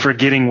 and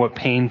forgetting what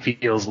pain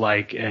feels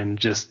like, and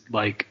just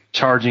like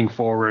charging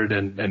forward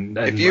and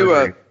If you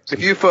murdering.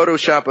 if you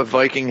Photoshop a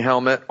Viking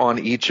helmet on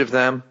each of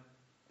them,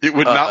 it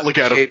would not look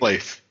out of Gabe-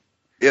 place.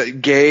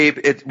 Gabe,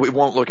 it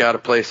won't look out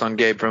of place on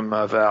Gabe from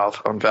Valve.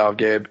 On Valve,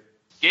 Gabe.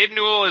 Gabe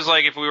Newell is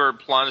like if we were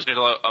plunged into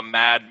a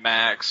Mad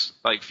Max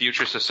like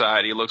future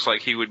society. It looks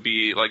like he would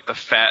be like the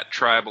fat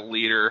tribal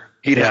leader.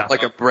 He'd Yeah. have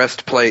like a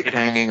breastplate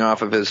hanging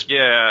off of his.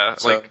 Yeah,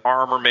 So- like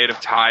armor made of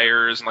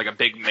tires and like a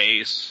big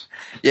mace.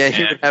 Yeah,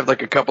 he Yeah. would have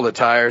like a couple of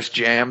tires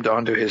jammed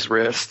onto his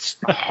wrists.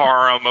 A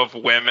harem of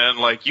women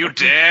like, you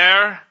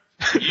dare?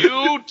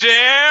 You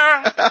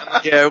dare?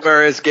 Yeah,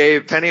 whereas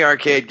Penny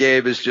Arcade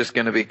Gabe is just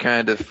going to be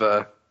kind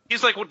of.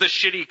 He's like with the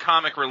shitty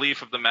comic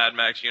relief of the Mad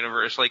Max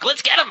universe. Like,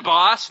 let's get him,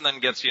 boss! And then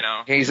gets,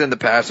 He's in the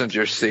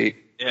passenger seat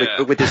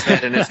Yeah. with his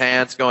head in his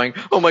hands, going,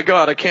 "Oh my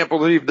God, I can't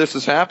believe this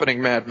is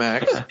happening, Mad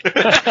Max."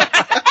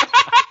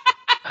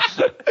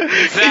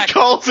 He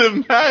calls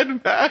him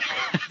Mad Max.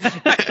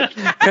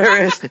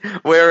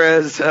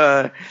 whereas,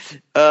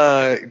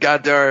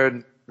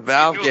 goddamn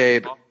Valve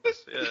Gabe,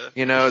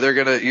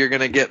 Yeah. you're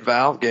gonna get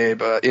Valve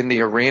Gabe in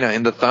the arena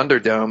in the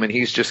Thunderdome, and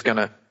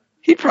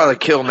he'd probably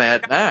kill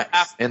Mad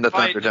Max in the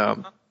Fight.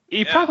 Thunderdome.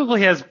 He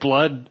probably has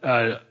blood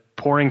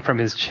pouring from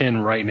his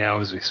chin right now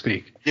as we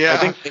speak. Yeah.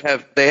 I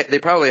think they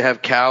probably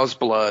have cow's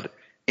blood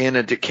in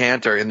a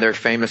decanter in their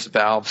famous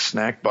Valve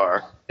snack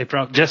bar, They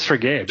probably just for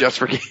Gabe. just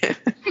for Gabe.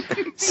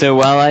 So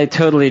while I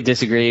totally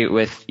disagree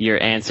with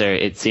your answer,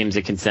 it seems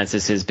a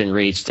consensus has been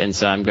reached, and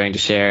so I'm going to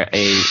share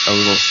a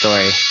little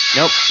story.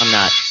 Nope, I'm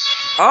not.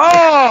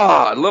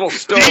 Oh, a little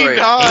story. Deep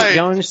dive. Ain't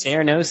going to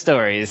share no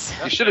stories.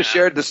 You should have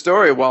shared the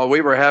story while we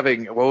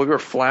were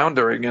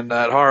floundering in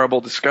that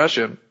horrible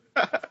discussion.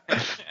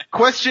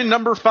 Question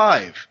number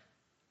 5.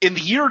 In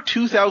the year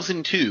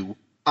 2002,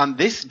 on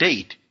this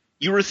date,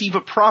 you receive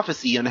a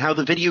prophecy on how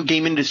the video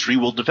game industry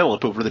will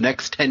develop over the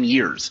next 10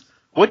 years.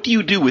 What do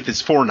you do with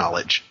this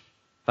foreknowledge?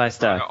 Buy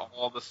stock.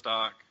 All the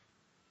stock.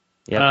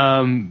 Yep.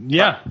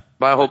 Yeah.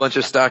 Buy a whole bunch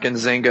of stock in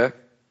Zynga.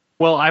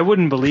 Well, I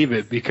wouldn't believe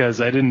it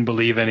because I didn't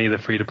believe any of the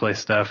free-to-play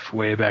stuff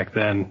way back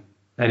then.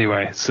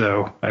 Anyway,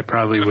 so I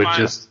probably would Fine.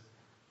 just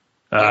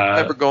I'm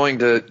never going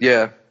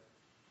to,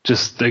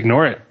 just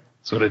ignore it.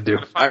 That's what I'd do.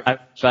 I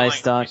buy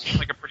stock. He seems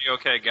like a pretty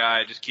okay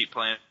guy. Just keep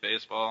playing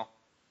baseball.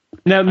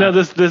 Now,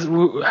 this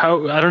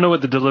how I don't know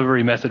what the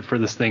delivery method for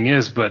this thing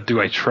is, but do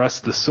I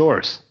trust the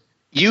source?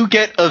 You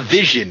get a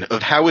vision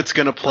of how it's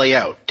going to play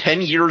out.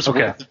 10 years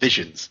Okay. worth of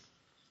visions.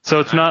 So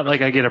it's not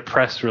like I get a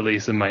press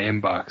release in my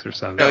inbox or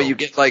something. No, you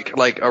get like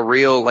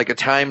a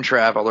time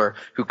traveler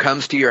who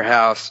comes to your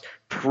house,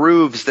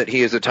 proves that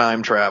he is a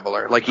time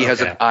traveler. Like he has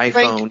an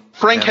iPhone.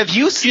 Frank, Yeah. have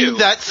you seen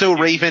That So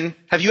Raven?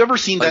 Have you ever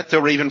seen That So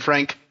Raven,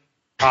 Frank?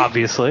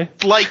 Obviously.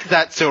 It's like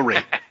That So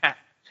Raven.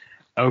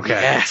 Okay.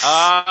 Yes.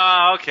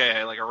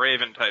 Okay, like a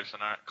Raven type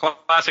scenario.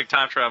 Classic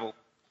time travel.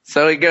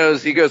 So he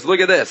goes, look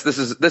at this. This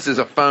is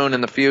a phone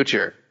in the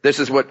future. This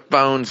is what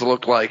phones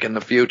look like in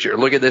the future.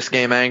 Look at this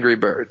game, Angry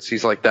Birds.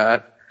 He's like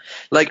that.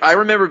 Like, I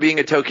remember being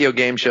at Tokyo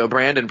Game Show.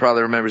 Brandon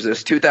probably remembers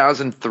this.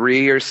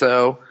 2003 or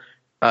so.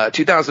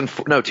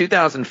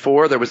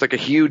 2004, there was like a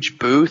huge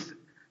booth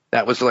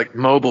that was like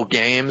mobile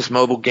games.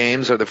 Mobile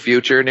games are the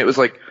future. And it was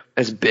like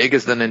as big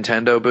as the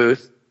Nintendo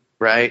booth,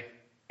 right?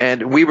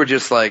 And we were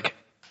just like,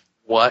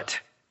 what?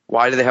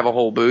 Why do they have a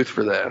whole booth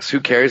for this? Who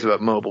cares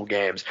about mobile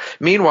games?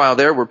 Meanwhile,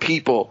 there were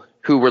people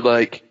who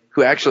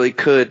actually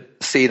could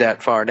see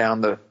that far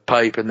down the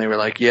pipe, and they were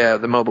like, yeah,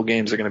 the mobile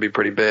games are going to be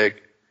pretty big.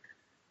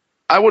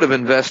 I would have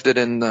invested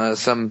in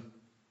some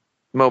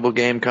mobile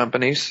game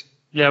companies.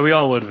 Yeah, we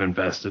all would have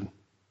invested.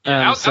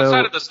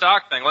 Outside of the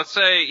stock thing, let's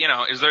say,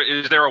 is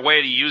there a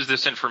way to use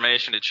this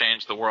information to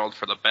change the world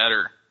for the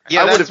better?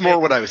 Yeah, I that's would've more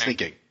what I was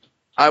thinking.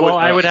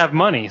 I would have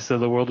money, so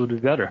the world would be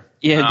better.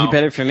 Yeah, it'd be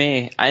better for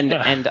me. And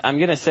I'm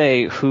going to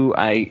say who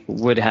I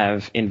would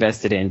have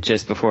invested in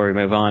just before we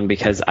move on,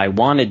 because I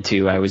wanted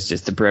to. I was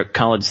just a broke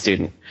college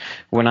student.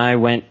 When I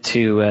went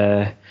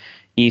to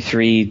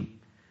E3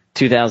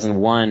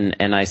 2001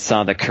 and I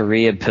saw the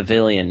Korea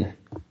Pavilion,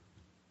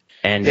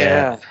 and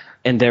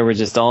there were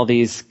just all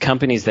these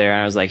companies there,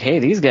 and I was like, hey,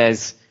 these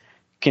guys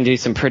can do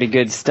some pretty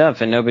good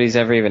stuff, and nobody's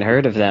ever even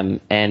heard of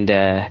them. And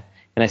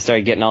I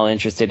started getting all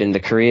interested in the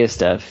Korea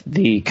stuff.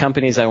 The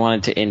companies I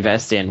wanted to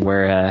invest in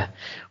were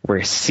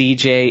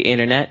CJ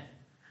Internet,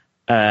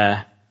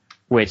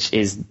 which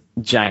is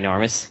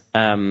ginormous,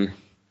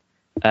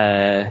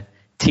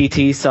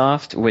 TT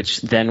Soft,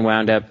 which then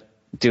wound up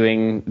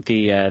doing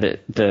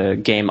the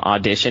game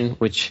Audition,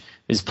 which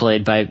is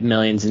played by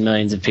millions and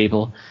millions of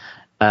people,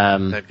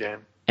 That game.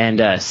 and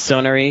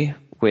Sonary,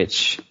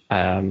 which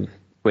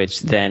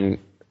then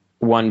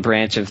one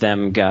branch of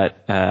them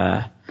got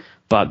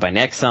bought by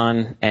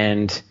Nexon,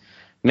 and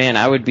man,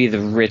 I would be the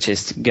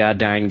richest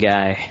goddamn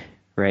guy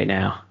right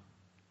now.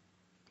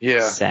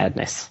 Yeah.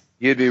 Sadness.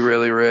 You'd be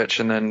really rich,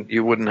 and then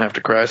you wouldn't have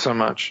to cry so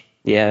much.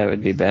 Yeah, it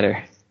would be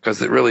better.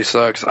 Because it really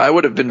sucks. I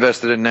would have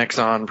invested in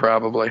Nexon,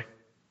 probably.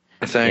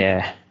 I think.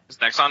 Yeah. Is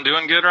Nexon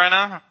doing good right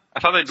now? I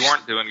thought they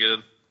weren't doing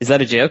good. Is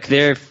that a joke?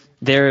 They're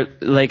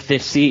like, the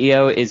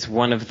CEO is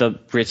one of the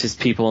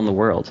richest people in the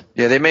world.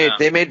 Yeah, they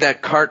made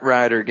that kart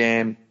rider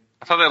game.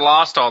 I thought they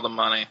lost all the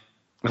money.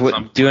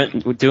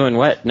 Doing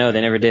what? No,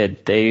 they never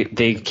did. They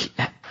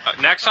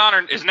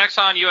Nexon, is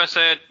Nexon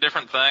USA a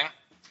different thing?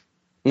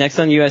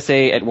 Nexon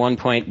USA at one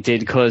point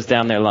did close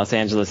down their Los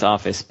Angeles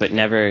office, but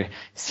never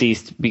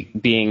ceased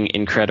being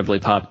incredibly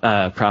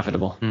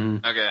profitable.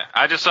 Okay,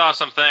 I just saw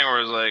something where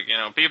it was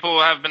like,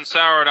 people have been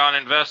soured on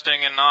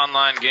investing in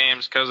online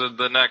games because of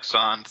the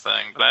Nexon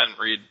thing, but I didn't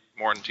read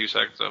more than 2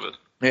 seconds of it.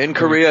 In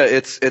Korea,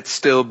 it's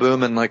still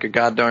booming like a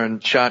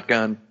goddamn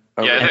shotgun.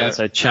 Yeah, that's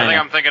I China.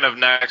 think I'm thinking of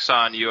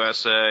Nexon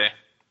USA.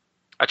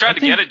 I tried to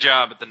get a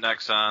job at the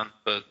Nexon,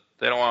 but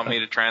they don't want me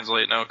to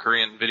translate no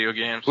Korean video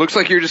games. Looks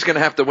like you're just going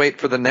to have to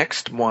wait for the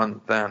next one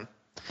then.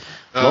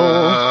 So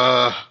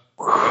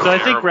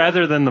I think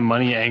rather than the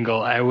money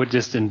angle, I would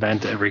just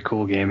invent every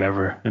cool game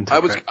ever. I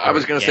was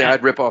going to say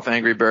I'd rip off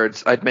Angry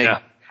Birds. I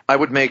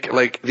would make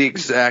like the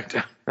exact.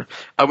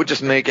 I would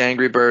just make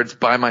Angry Birds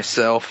by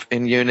myself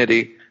in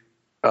Unity.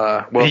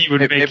 You would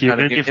make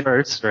Unity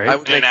first, right? I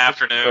would in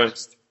afternoon.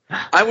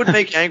 I would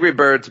make Angry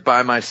Birds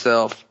by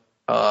myself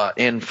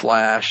in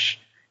Flash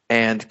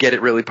and get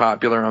it really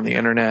popular on the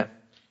internet.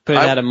 Put it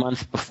out a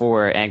month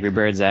before Angry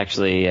Birds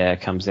actually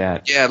comes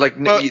out. Yeah,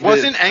 like but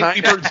wasn't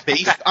Angry Birds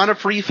based on a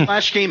free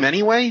Flash game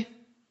anyway?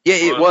 Yeah,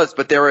 it was,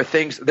 but there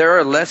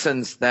are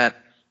lessons that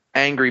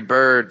Angry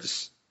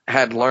Birds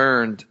had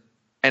learned,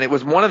 and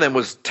one of them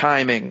was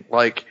timing.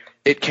 Like,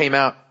 it came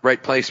out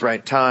right place,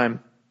 right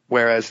time,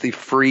 whereas the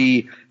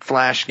free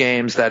Flash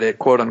games that it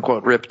quote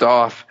unquote ripped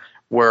off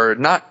were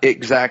not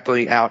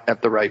exactly out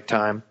at the right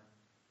time,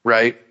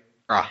 right?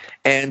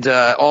 And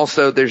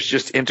also, there's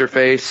just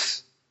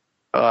interface.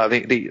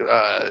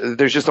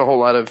 There's just a whole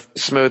lot of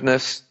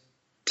smoothness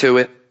to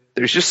it.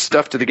 There's just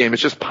stuff to the game.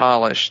 It's just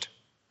polished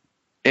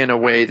in a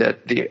way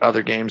that the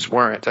other games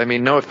weren't. I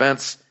mean, no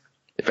offense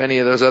if any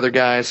of those other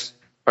guys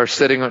are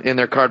sitting in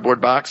their cardboard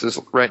boxes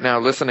right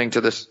now listening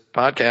to this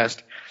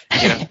podcast.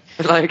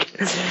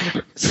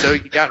 So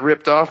you got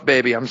ripped off,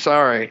 baby. I'm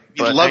sorry.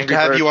 We'd love to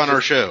have you on our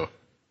show.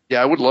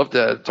 Yeah, I would love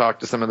to talk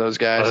to some of those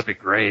guys. That'd be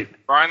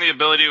great. Barring the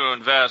ability to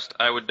invest,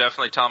 I would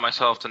definitely tell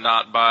myself to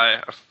not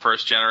buy a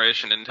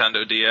first-generation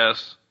Nintendo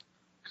DS,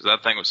 because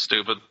that thing was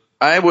stupid.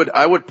 I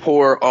would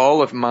pour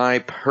all of my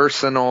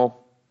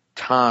personal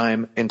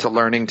time into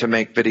learning to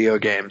make video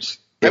games.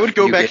 I would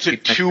go back to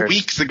 2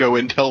 weeks ago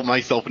and tell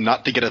myself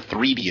not to get a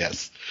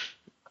 3DS.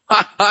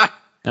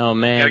 Oh,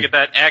 man. You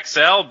gotta get that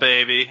XL,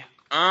 baby.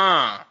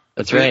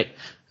 That's right.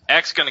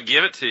 X gonna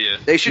give it to you.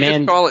 They should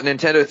just call it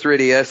Nintendo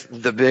 3DS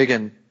the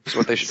biggin'. That's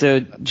what they should.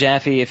 So,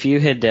 Jaffe, if you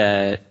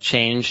had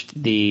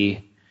changed the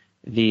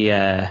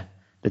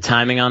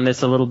timing on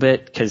this a little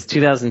bit, because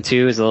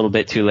 2002 is a little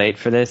bit too late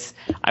for this,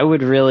 I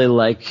would really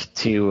like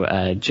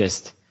to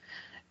just,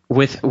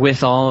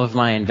 with all of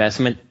my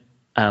investment,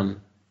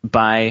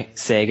 buy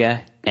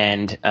Sega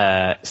and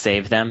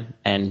save them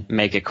and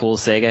make a cool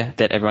Sega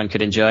that everyone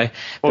could enjoy.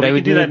 Well, but we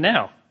could do that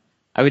now.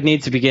 I would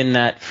need to begin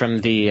that from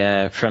the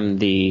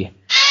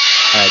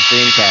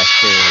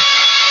Dreamcast period.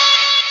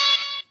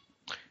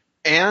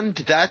 And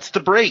that's the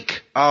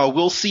break.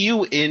 We'll see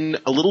you in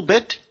a little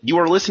bit. You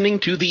are listening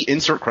to the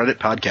Insert Credit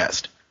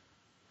Podcast.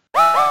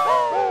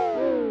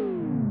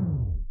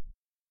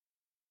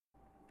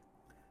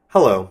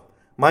 Hello,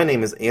 my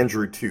name is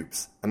Andrew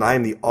Toops, and I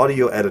am the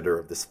audio editor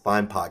of this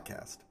fine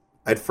podcast.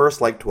 I'd first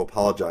like to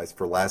apologize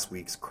for last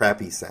week's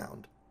crappy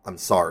sound. I'm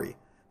sorry.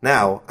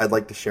 Now, I'd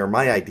like to share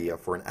my idea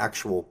for an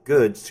actual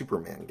good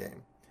Superman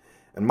game.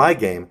 In my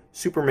game,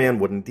 Superman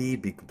would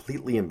indeed be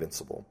completely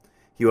invincible.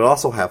 He would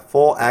also have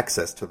full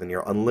access to the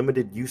near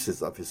unlimited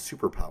uses of his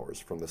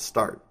superpowers from the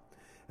start.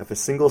 If a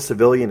single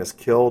civilian is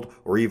killed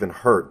or even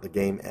hurt, the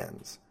game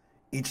ends.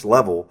 Each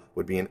level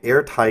would be an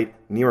airtight,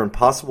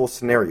 near-impossible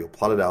scenario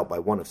plotted out by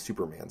one of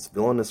Superman's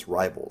villainous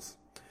rivals.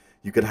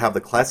 You could have the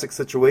classic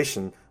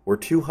situation where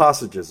two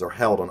hostages are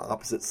held on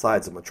opposite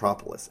sides of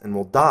Metropolis and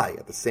will die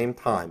at the same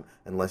time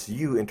unless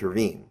you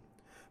intervene.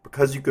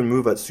 Because you can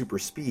move at super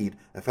speed,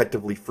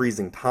 effectively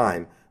freezing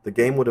time, the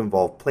game would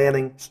involve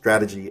planning,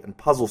 strategy, and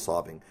puzzle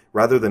solving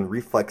rather than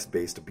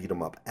reflex-based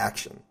beat-em-up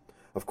action.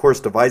 Of course,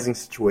 devising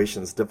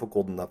situations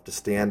difficult enough to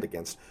stand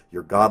against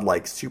your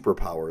godlike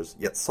superpowers,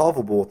 yet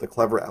solvable with a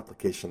clever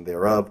application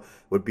thereof,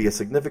 would be a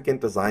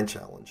significant design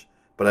challenge.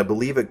 But I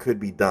believe it could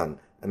be done,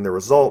 and the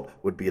result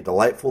would be a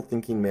delightful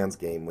thinking man's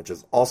game which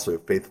is also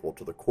faithful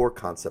to the core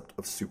concept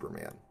of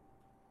Superman.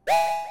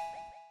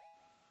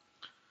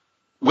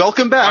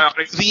 Welcome back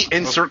to the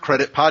Insert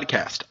Credit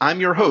Podcast.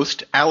 I'm your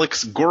host,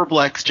 Alex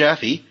Gorblax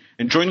Jaffe,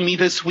 and joining me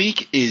this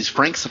week is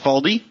Frank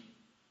Gesualdi.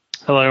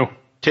 Hello.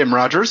 Tim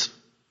Rogers.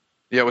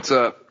 Yeah, what's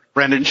up?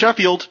 Brandon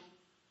Sheffield.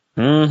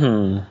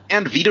 Mm-hmm.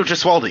 And Vito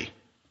Gesualdi.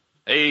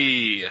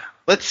 Hey.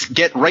 Let's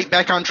get right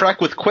back on track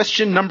with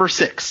question number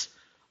 6.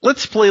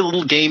 Let's play a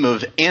little game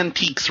of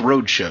Antiques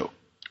Roadshow.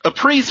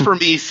 Appraise for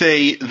me,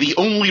 say, the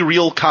only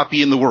real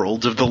copy in the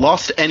world of the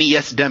Lost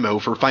NES demo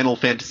for Final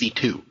Fantasy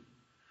II.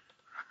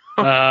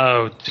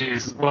 Oh,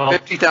 jeez. Well,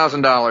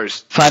 $50,000.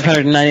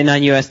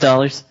 $599 US.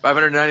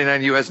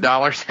 $599 US.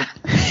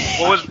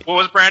 What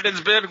was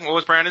Brandon's bid?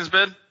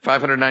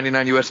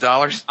 $599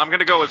 US. I'm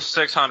gonna go with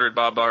 600,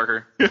 Bob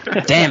Barker.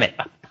 Damn it.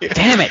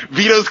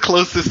 Vito's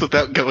closest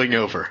without going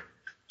over.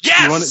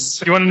 Yes.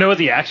 Do you want to know what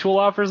the actual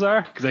offers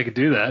are? Because I could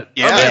do that.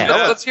 Yeah.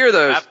 Let's hear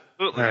those.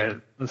 Absolutely. All right.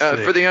 Let's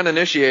see. For the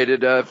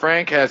uninitiated,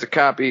 Frank has a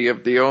copy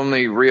of the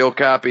only real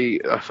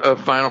copy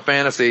of Final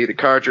Fantasy, the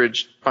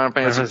cartridge, Final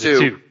Fantasy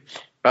II.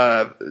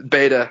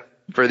 Beta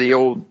for the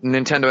old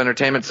Nintendo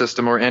Entertainment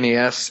System, or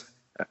NES,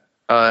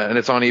 and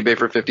it's on eBay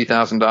for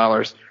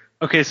 $50,000.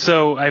 Okay,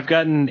 so I've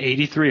gotten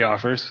 83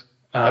 offers.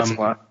 That's a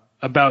lot.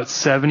 About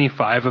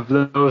 75 of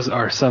those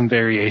are some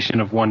variation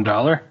of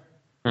 $1.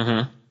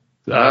 Mm-hmm.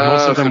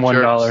 Most of them some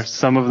 $1, jerks.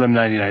 some of them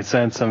 99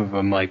 cents, some of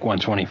them like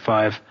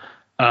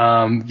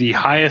 $1.25. The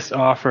highest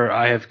offer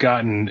I have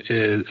gotten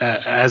is,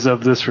 as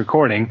of this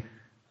recording,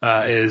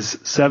 is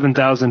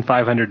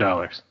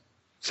 $7,500.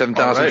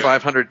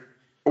 7,500.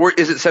 Or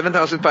is it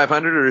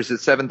 7,500 or is it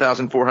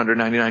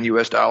 7,499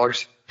 US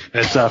dollars?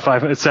 It's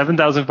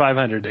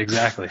 $7,500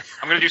 exactly.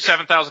 I'm gonna do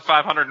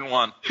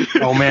 7,501.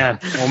 Oh man.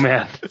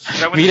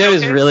 Vito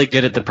is really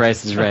good at the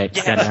Price is Right.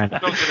 So good at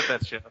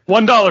that shit.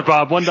 $1,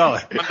 Bob. $1.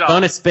 $1.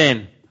 Bonus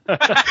spin. Play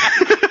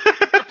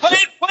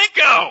it,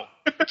 Plinko.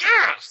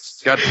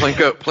 Yes. God,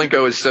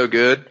 Plinko is so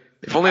good.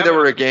 If only there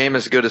were a game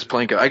as good as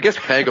Plinko. I guess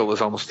Peggle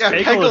is almost. Yeah,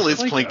 Peggle Peggle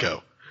is is Plinko.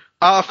 Plinko.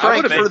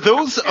 Frank, would've for made-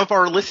 those of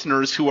our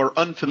listeners who are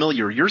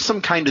unfamiliar, you're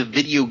some kind of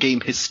video game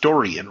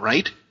historian,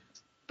 right?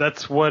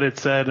 That's what it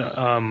said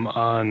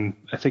on,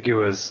 I think it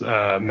was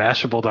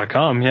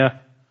Mashable.com, yeah.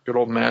 Good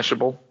old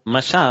Mashable.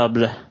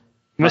 Mashable.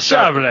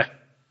 Mashable.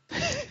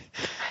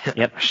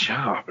 Yep.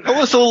 Shop. Tell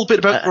us a little bit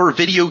about your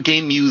video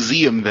game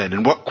museum, then,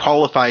 and what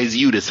qualifies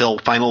you to sell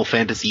Final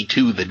Fantasy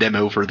II, the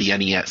demo for the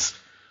NES.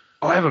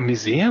 Oh, I have a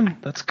museum?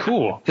 That's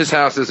cool. His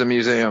house is a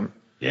museum.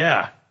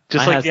 Yeah.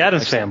 Just My like the house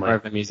Addams is actually Family. more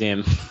of a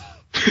museum.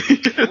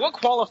 What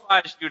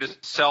qualifies you to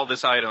sell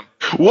this item?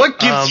 What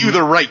gives you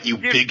the right, you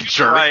big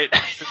jerk? Right.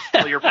 To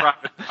sell your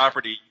private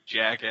property, you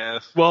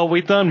jackass. Well,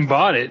 we done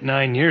bought it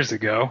 9 years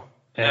ago,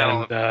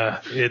 and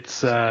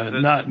it's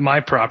not my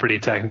property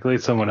technically;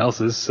 it's someone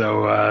else's.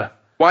 So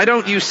Why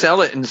don't you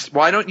sell it, and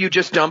why don't you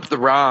just dump the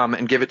ROM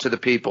and give it to the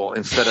people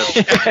instead of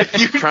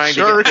trying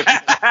jerk. to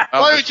get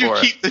Why would you for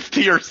it? keep this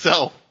to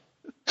yourself?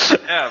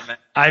 Yeah, man.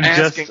 I'm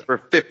asking just for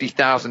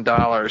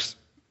 $50,000?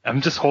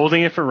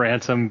 holding it for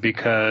ransom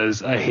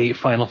because I hate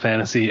Final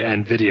Fantasy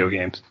and video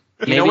games.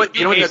 You know what?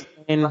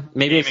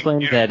 Maybe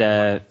explain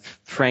that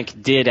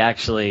Frank did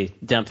actually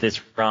dump this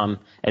ROM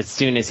as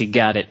soon as he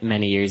got it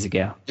many years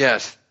ago.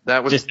 Yes,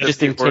 that was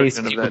Just in the case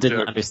origin of people that didn't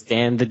joke.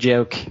 understand the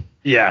joke.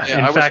 Yeah,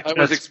 Yeah, in fact, I was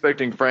that's-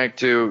 expecting Frank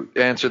to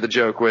answer the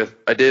joke with,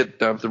 "I did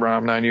dump the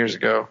ROM 9 years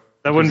ago."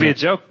 that wouldn't be a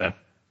joke then.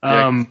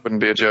 Wouldn't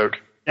be a joke.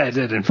 Yeah, I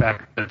did. In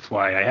fact, that's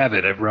why I have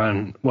it.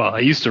 I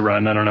used to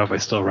run, I don't know if I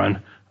still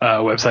run, a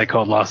website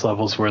called Lost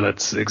Levels where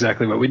that's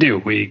exactly what we do.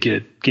 We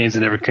get games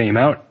that never came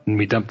out, and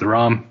we dump the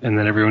ROM, and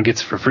then everyone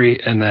gets it for free,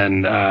 and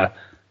then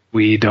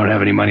we don't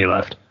have any money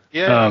left.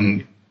 Yeah.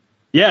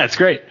 Yeah, it's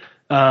great.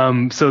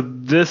 So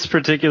this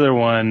particular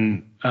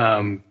one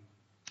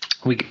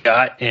we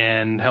got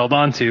and held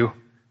on to,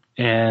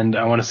 and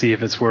I want to see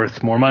if it's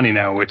worth more money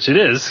now, which it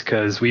is,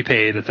 because we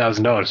paid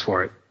 $1,000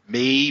 for it.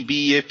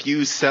 Maybe if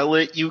you sell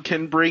it, you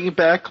can bring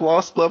back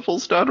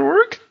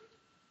lostlevels.org?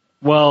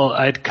 Well,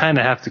 I'd kind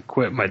of have to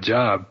quit my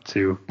job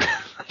to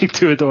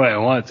do it the way I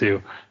want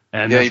to.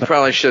 And Yeah, that's you not-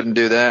 probably shouldn't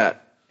do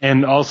that.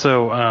 and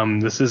also,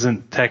 this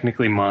isn't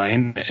technically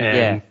mine,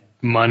 and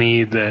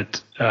money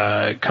that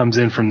comes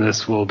in from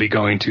this will be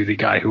going to the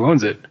guy who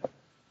owns it.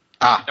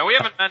 Now, we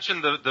haven't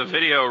mentioned the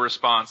video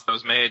response that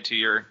was made to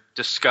your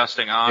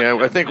disgusting audio.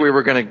 Yeah, I think we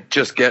were going to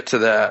just get to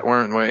that,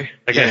 weren't we?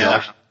 Okay,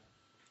 Yeah.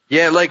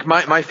 Yeah, like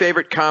my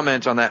favorite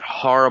comment on that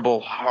horrible,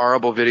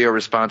 horrible video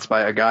response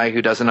by a guy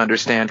who doesn't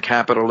understand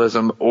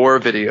capitalism or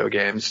video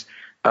games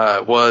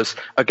was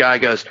a guy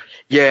goes,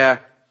 yeah,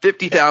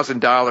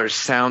 $50,000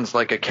 sounds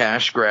like a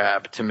cash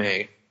grab to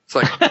me. It's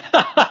like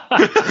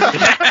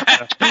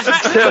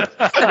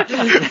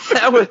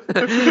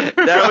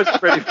that was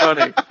pretty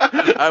funny.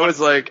 I was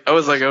like,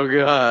 oh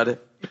God.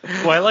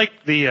 Well, I like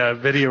the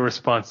video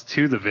response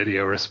to the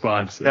video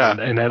response, Yeah.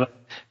 and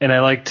I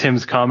like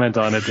Tim's comment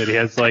on it that he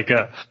has like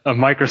a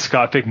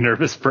microscopic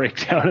nervous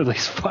breakdown at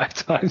least 5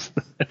 times.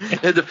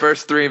 In the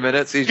first 3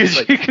 minutes, he's just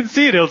like, You can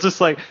see it.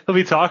 He'll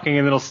be talking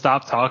and then he'll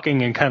stop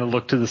talking and kind of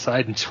look to the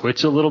side and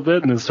twitch a little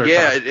bit and then start.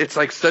 yeah, talking. it's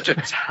like such a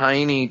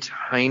tiny,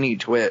 tiny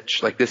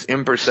twitch, like this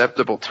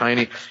imperceptible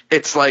tiny.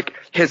 It's like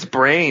his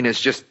brain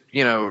is just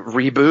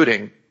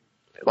rebooting.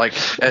 Like,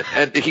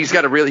 and he's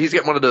got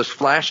one of those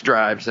flash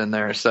drives in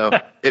there, so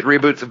it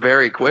reboots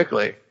very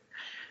quickly.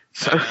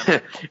 So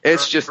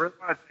it's just. I really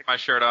want to take my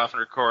shirt off and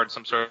record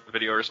some sort of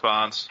video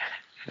response.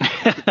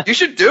 You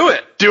should do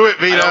it. Do it,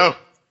 Vito.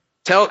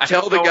 Tell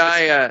the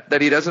guy that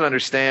he doesn't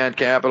understand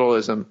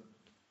capitalism.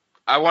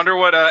 I wonder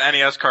what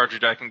NES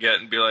cartridge I can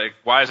get and be like,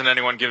 why isn't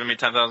anyone giving me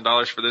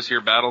 $10,000 for this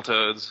here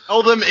Battletoads?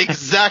 Tell them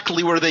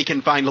exactly where they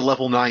can find a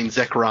level 9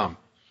 Zekrom.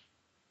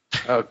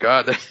 Oh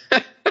God.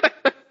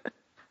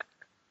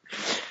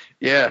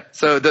 Yeah.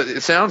 So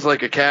it sounds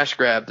like a cash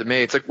grab to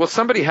me. It's like, well,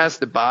 somebody has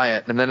to buy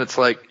it, and then it's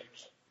like,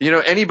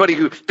 anybody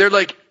who they're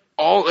like.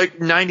 All like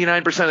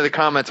 99% of the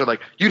comments are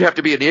like, you'd have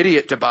to be an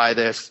idiot to buy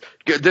this.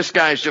 This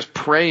guy's just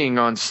preying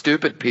on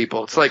stupid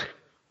people. It's like,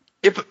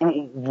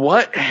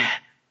 what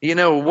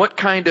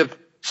kind of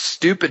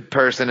stupid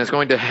person is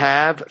going to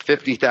have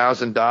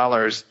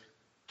 $50,000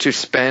 to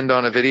spend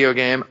on a video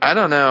game? I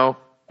don't know.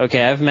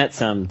 Okay, I've met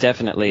some,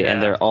 definitely, Yeah.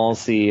 and they're all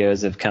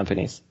CEOs of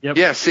companies. Yep.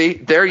 Yeah, see,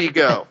 there you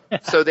go.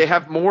 So they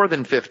have more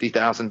than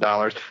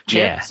 $50,000.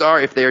 Chances are,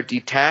 if they're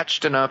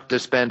detached enough to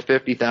spend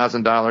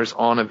 $50,000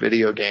 on a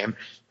video game,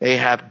 they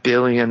have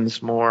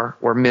billions more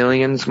or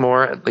millions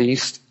more at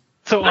least.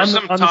 So on There's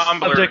the some Tumblr,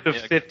 subject of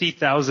yeah.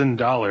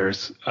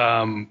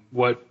 $50,000,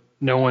 what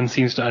no one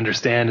seems to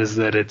understand is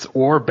that it's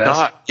or best.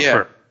 Not-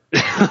 yeah.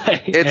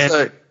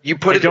 It's you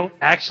put I it. don't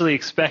actually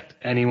expect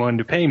anyone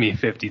to pay me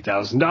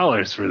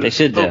 $50,000 for this. They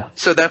should do.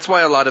 So that's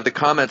why a lot of the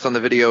comments on the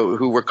video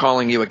who were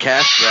calling you a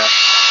cash grab.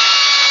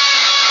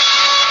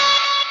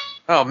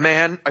 Oh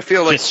man, I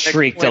feel like Just next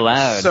shrieked point is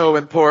aloud. So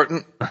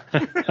important.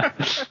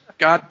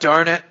 God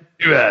darn it.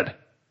 Too bad.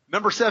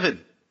 Number 7.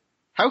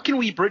 How can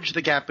we bridge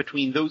the gap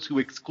between those who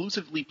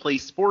exclusively play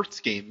sports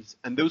games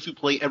and those who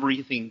play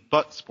everything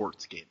but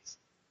sports games?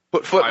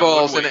 Put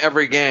footballs Why in would we?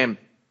 every game.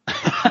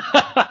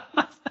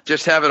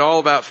 Just have it all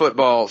about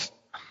footballs.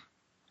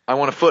 I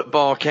want a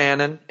football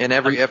cannon in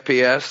every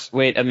FPS.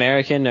 Wait,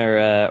 American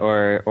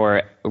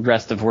or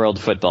rest of world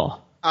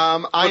football? I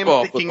am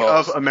Football, thinking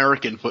footballs. of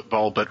American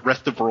football, but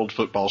rest of world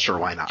football, sure,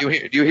 why not? Do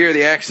you hear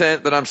the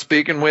accent that I'm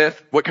speaking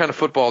with? What kind of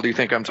football do you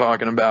think I'm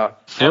talking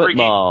about? Every game-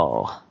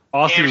 Football.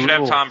 Aussie Game should have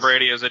rules. Tom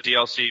Brady as a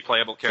DLC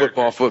playable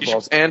character.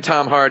 Footballs, and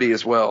Tom Hardy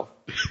as well.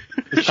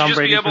 Is Tom just be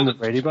Brady able from the to-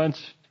 Brady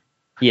Bunch?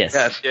 Yes.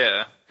 Yes,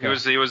 Yeah, he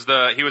was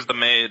the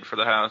maid for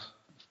the house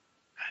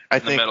I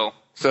in the think middle.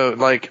 so.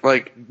 Like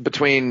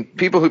between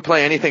people who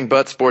play anything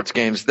but sports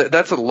games,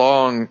 that's a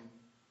long.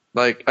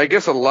 Like, I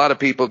guess a lot of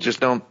people just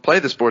don't play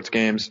the sports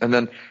games, and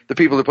then the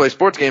people who play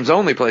sports games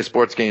only play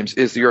sports games.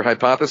 Is your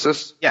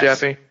hypothesis, Yes.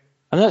 Jeffy?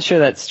 I'm not sure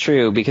that's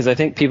true because I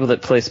think people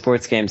that play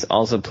sports games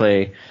also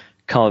play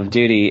Call of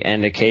Duty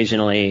and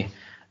occasionally,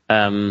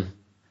 and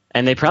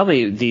they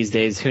probably these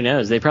days, who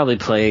knows, they probably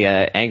play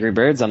Angry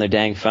Birds on their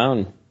dang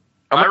phone.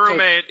 My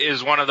roommate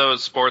is one of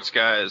those sports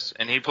guys,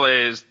 and he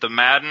plays the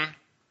Madden,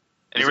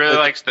 and he really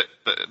likes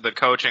the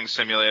coaching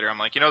simulator. I'm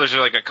like, there's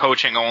like a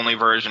coaching only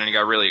version, and he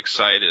got really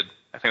excited.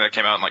 I think that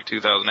came out in like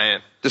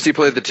 2008. Does he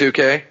play the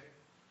 2K?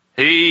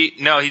 He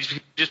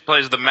just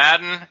plays the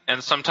Madden,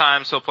 and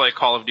sometimes he'll play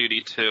Call of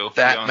Duty 2.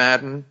 That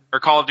Madden? Or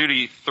Call of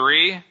Duty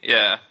 3,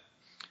 yeah.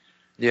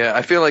 Yeah,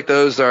 I feel like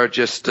those are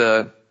just.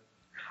 I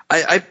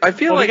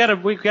feel Well,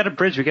 like we got a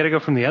bridge. We got to go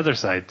from the other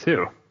side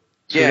too.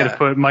 So Yeah. we got to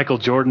put Michael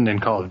Jordan in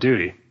Call of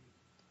Duty.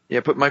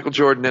 put Michael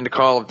Jordan into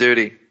Call of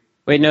Duty.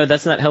 Wait, no,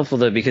 that's not helpful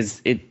though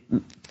because the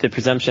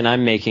presumption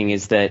I'm making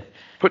is that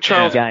Put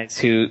Charles guys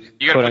who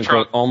You gotta quote put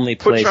unquote only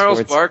Put play Charles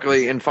sports.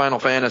 Barkley in Final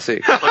Fantasy.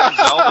 Put in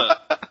Zelda.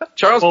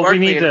 Charles Well, we Barkley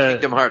need in to-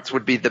 Kingdom Hearts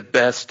would be the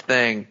best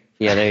thing.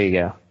 Yeah, there you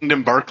go.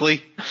 Kingdom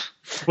Barkley?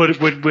 Would it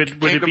be a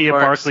Kingdom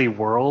Hearts. Barkley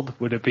world?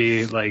 Would it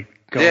be like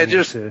going Yeah,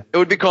 just into, it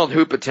would be called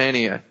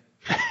Hoopatania.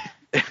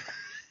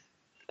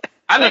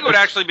 I think it would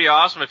actually be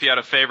awesome if you had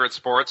a favorite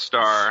sports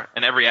star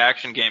in every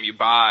action game you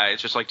buy.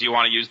 It's just like, do you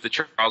want to use the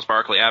Charles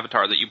Barkley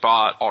avatar that you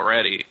bought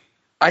already?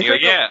 I You go,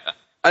 think yeah.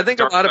 I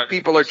think a lot of Dark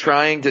people are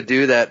trying to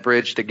do that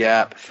bridge the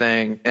gap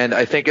thing, and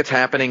I think it's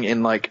happening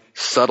in like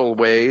subtle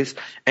ways.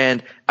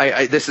 And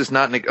I this is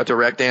not a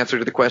direct answer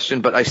to the question,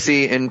 but I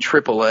see in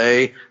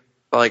AAA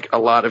like a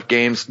lot of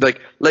games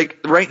like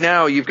right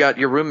now you've got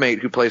your roommate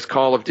who plays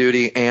Call of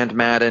Duty and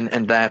Madden,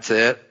 and that's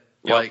it.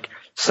 Yep. Like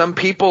some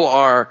people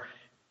are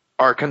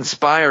are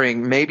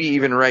conspiring, maybe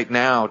even right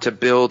now, to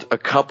build a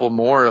couple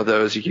more of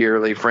those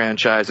yearly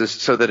franchises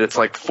so that it's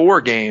like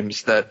 4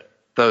 games that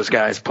those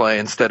guys play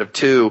instead of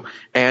 2,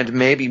 and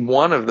maybe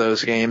one of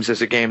those games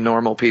is a game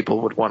normal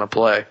people would want to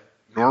play.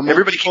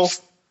 Everybody people?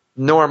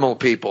 Normal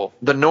people.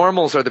 The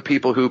normals are the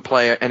people who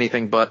play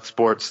anything but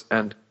sports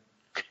and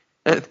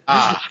the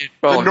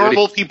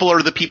normal people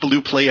are the people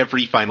who play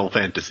every Final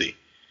Fantasy.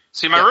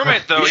 See, my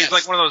roommate, though, he's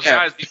like one of those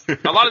guys.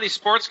 A lot of these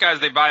sports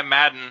guys, they buy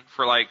Madden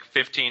for like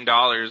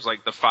 $15,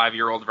 like the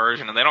 5-year-old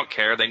version, and they don't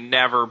care. They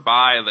never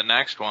buy the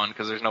next one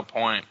because there's no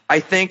point. I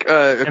think.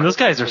 And those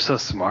guys are so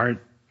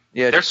smart.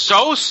 Yeah, they're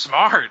so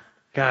smart.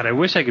 God, I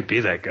wish I could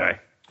be that guy.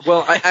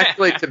 Well,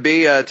 actually, to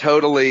be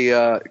totally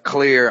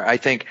clear, I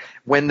think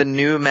when the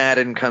new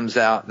Madden comes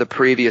out, the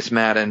previous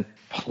Madden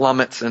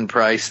plummets in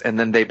price, and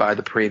then they buy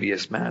the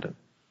previous Madden.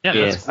 Yeah,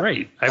 that's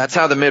great. That's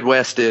how the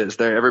Midwest is.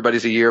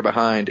 Everybody's a year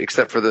behind,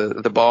 except for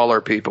the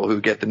baller people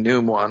who get the new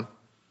one.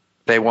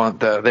 They want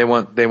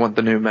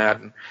the new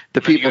Madden.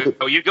 The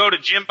people. You go to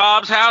Jim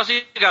Bob's house.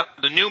 He got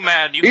the new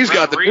Madden. He's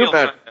got the new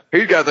Madden.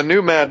 He's got the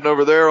new Madden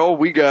over there. All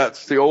we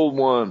got's the old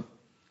one.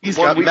 He's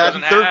got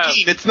Madden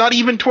 13. It's not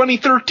even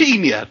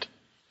 2013 yet.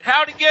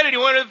 How'd he get it? He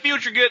went to the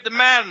future to get the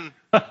Madden.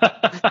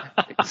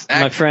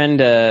 My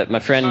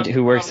friend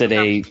who works at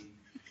a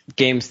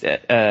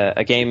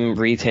game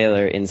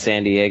retailer in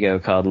San Diego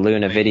called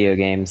Luna Video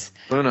Games.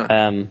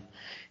 Luna.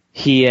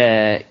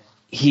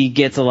 He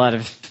gets a lot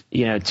of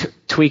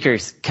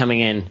tweakers coming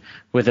in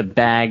with a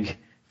bag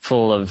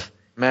full of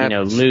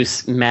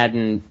loose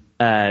Madden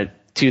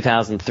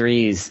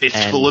 2003s.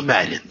 It's full of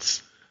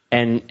Maddens.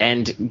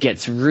 And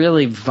gets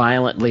really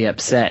violently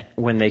upset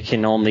when they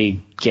can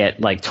only get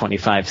like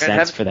 25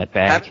 cents for that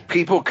bag. Have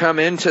people come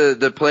into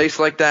the place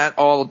like that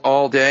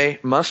all day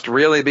must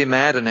really be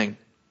maddening.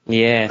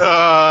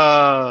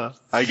 Yeah.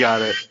 I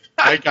got it.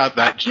 I got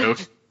that joke.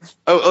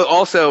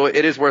 Also,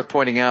 it is worth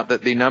pointing out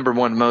that the number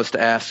one most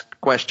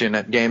asked question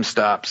at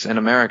GameStops in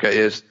America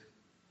is,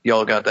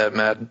 y'all got that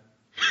Madden?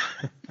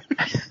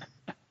 I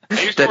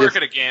used to work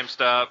at a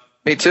GameStop.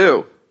 Me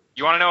too.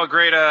 You want to know a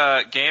great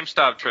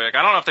GameStop trick?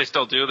 I don't know if they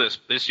still do this.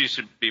 This used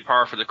to be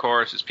par for the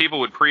course. Is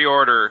people would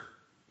pre-order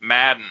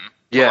Madden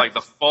for like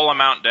the full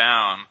amount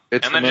down.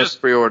 It's and the then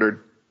most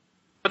pre-ordered.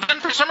 But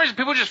then for some reason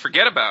people just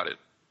forget about it.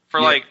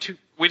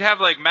 We'd have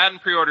like Madden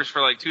pre-orders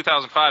for like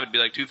 2005. It'd be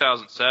like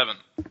 2007.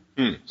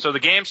 So the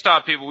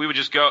GameStop people, they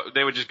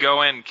would just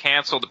go in,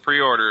 cancel the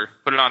pre-order,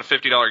 put it on a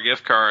 $50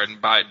 gift card,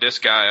 and buy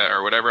Disgaea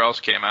or whatever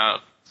else came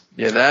out.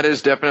 Yeah, that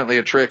is definitely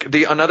a trick.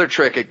 Another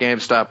trick at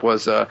GameStop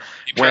was you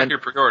track your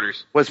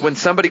pre-orders. Was when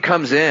somebody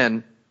comes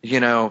in,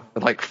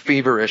 like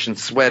feverish and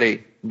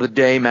sweaty, the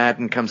day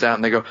Madden comes out,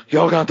 and they go,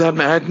 "Y'all got that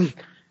Madden?"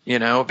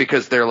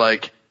 Because they're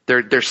like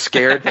they're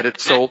scared that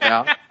it's sold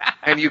out,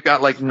 and you've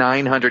got like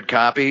 900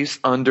 copies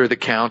under the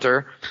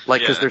counter,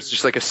 because there's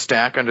just like a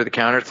stack under the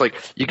counter. It's like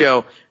you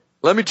go,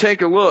 "Let me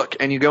take a look,"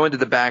 and you go into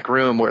the back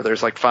room where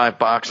there's like 5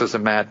 boxes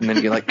of Madden,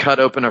 and you like cut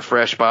open a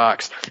fresh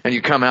box, and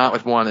you come out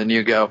with one, and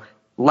you go,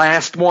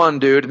 "Last one,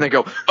 dude," and they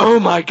go, "Oh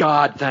my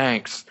God,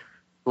 thanks."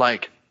 I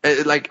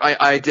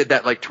did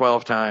that like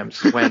 12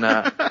 times when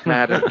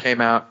Madden came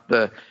out.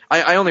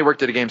 I only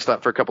worked at a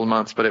GameStop for a couple of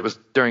months, but it was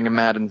during a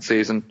Madden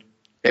season.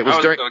 It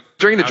was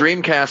during the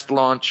Dreamcast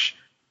launch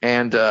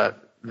and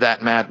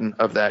that Madden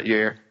of that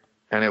year,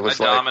 and it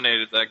was I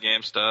dominated that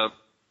GameStop.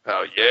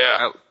 Oh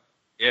yeah.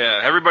 Yeah,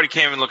 everybody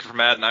came in looking for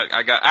Madden.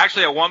 I got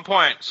actually at one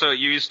point. So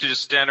you used to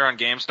just stand around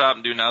GameStop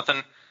and do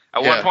nothing.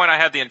 At one point, I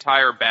had the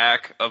entire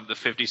back of the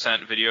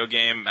 50-cent video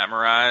game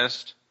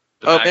memorized.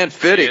 Oh man,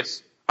 50.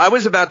 I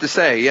was about to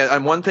say,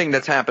 and one thing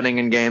that's happening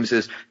in games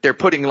is they're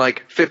putting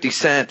like 50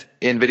 cent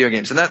in video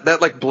games, and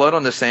that like Blood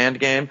on the Sand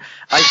game.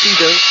 I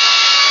see those.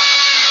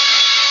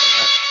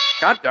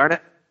 God darn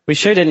it! We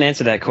sure didn't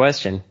answer that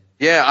question.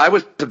 Yeah, I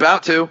was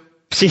about to.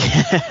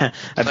 I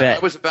bet. I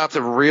was about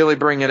to really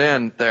bring it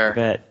in there. I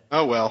bet.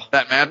 Oh well.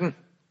 That Madden?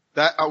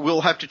 That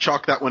we'll have to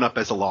chalk that one up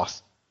as a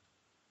loss.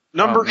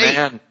 Number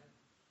 8.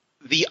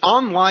 The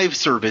OnLive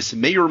service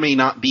may or may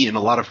not be in a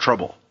lot of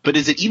trouble, but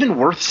is it even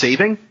worth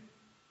saving?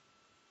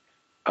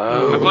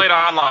 I played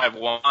OnLive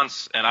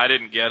once, and I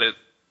didn't get it.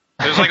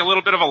 There's like a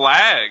little bit of a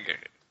lag,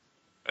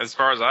 as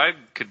far as I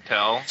could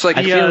tell. It's like,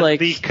 I feel like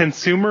the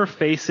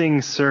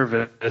consumer-facing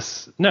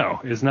service,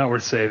 is not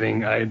worth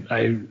saving.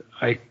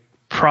 I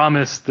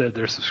promise that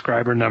their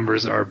subscriber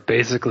numbers are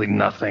basically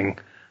nothing,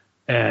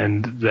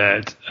 and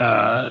that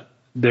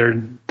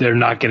they're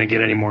not going to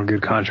get any more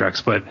good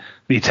contracts. But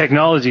the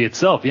technology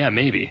itself,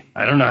 maybe.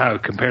 I don't know how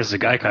it compares to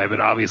Gaikai, but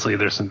obviously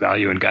there's some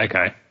value in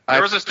Gaikai.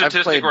 There was a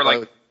statistic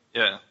where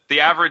the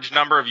average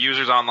number of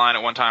users online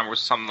at one time was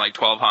something like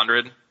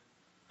 1,200.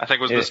 I think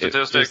was the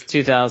statistic. It was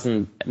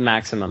 2,000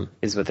 maximum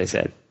is what they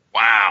said.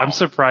 Wow. I'm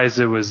surprised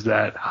it was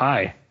that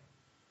high,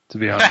 to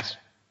be honest.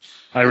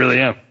 I really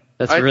am.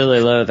 That's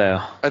really low,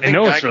 though. I think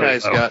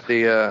Gaikai's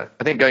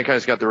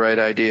got the right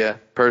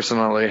idea.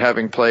 Personally,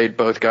 having played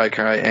both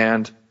Gaikai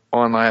and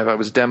OnLive, I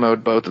was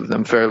demoed both of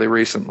them fairly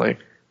recently.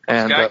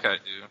 And Gaikai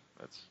do?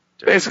 That's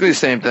basically the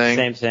same thing.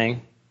 Same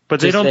thing. But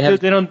they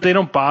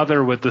don't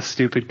bother with the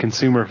stupid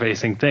consumer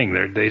facing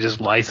thing. They just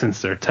license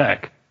their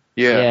tech.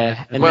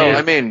 Yeah. And well,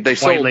 I mean, they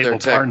sold their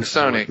tech to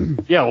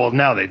Sony. Yeah, well,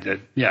 now they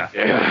did.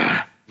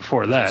 Yeah.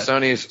 Before that. So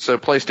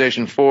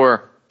PlayStation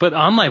 4. But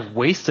OnLive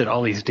wasted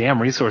all these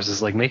damn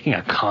resources, like making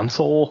a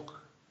console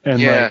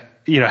and like,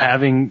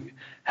 having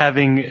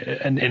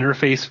an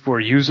interface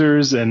for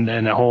users and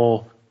a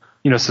whole,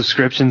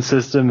 subscription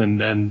system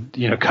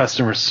and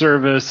customer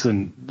service,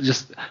 and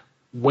just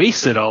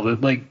wasted all the,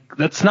 like,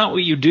 that's not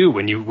what you do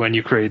when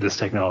you create this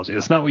technology.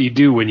 That's not what you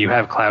do when you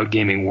have cloud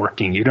gaming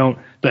working. You don't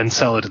then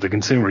sell it to the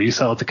consumer. You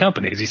sell it to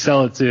companies. You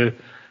sell it to,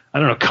 I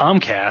don't know,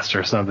 Comcast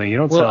or something. You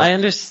don't sell. Well, I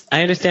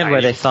understand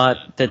why they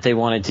thought that they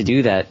wanted to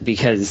do that,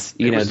 because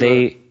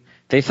they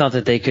thought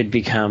that they could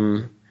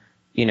become,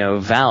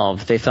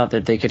 Valve. They thought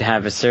that they could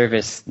have a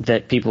service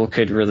that people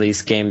could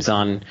release games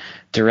on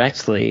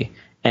directly,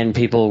 and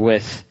people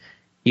with,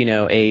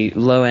 a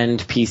low-end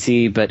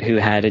PC but who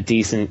had a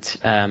decent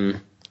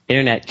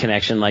internet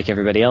connection like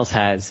everybody else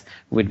has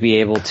would be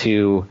able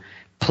to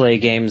play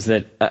games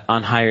that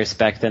on higher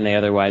spec than they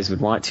otherwise would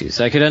want to.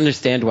 So I could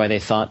understand why they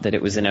thought that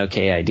it was an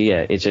okay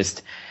idea. It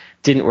just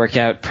didn't work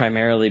out,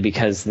 primarily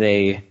because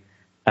they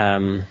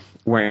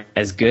weren't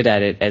as good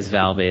at it as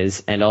Valve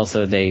is, and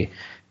also they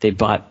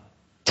bought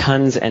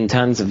tons and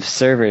tons of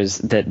servers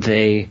that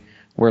they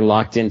were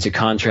locked into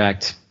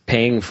contract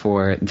paying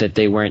for that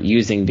they weren't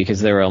using because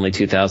there were only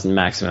 2,000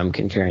 maximum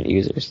concurrent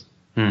users.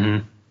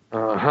 Mm-hmm.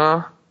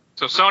 Uh-huh.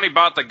 So Sony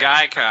bought the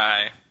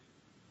Gaikai.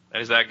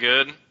 Is that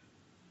good?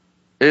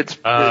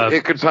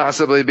 It could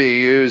possibly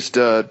be used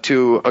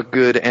to a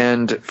good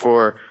end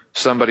for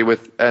somebody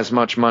with as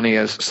much money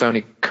as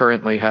Sony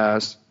currently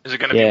has. Is it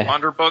going to be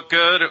Wonderbook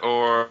good,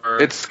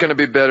 or it's going to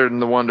be better than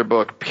the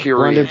Wonderbook?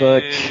 Period.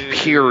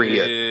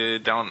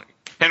 Period.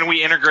 Can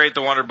we integrate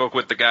the Wonderbook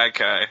with the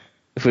Gaikai?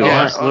 If we want,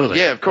 absolutely.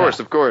 Yeah, of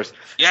course.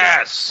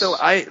 Yes. So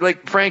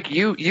Frank,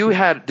 you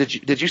had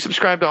did you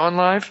subscribe to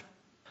OnLive?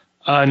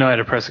 No, I had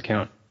a press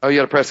account. Oh, you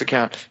had a press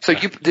account. So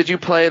did you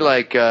play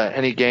like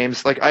any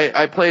games? Like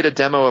I played a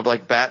demo of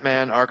like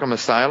Batman Arkham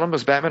Asylum.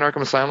 Was Batman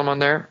Arkham Asylum on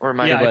there? Or am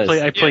I?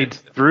 Yeah, I played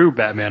through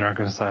Batman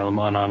Arkham Asylum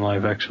on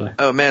OnLive, actually.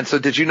 Oh man, so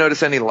did you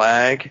notice any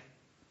lag?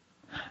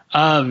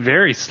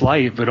 Very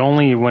slight, but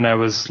only when I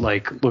was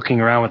like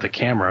looking around with the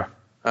camera.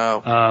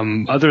 Oh.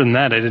 Other than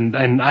that, I didn't.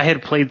 And I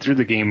had played through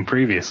the game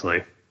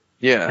previously.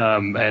 Yeah.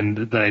 And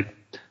then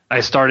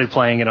I started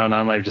playing it on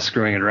OnLive, just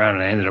screwing it around,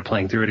 and I ended up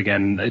playing through it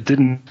again. It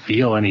didn't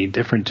feel any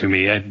different to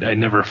me. I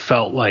never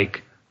felt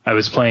like I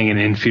was playing an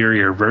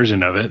inferior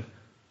version of it.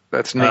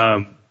 That's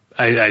neat.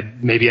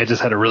 Maybe I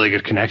just had a really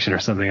good connection or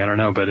something. I don't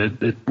know, but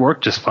it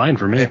worked just fine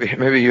for me.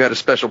 Maybe you had a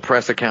special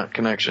press account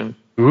connection.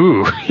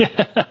 Ooh,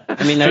 yeah.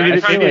 I mean, maybe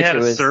they had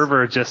a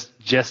server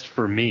just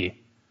for me.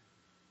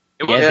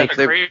 It wasn't a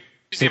crazy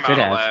amount of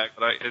lag,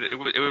 but it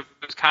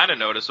was kind of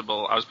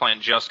noticeable. I was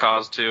playing Just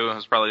Cause 2. It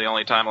was probably the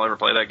only time I'll ever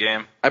play that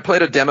game. I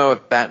played a demo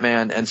of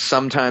Batman, and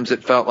sometimes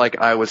it felt like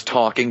I was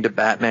talking to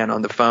Batman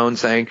on the phone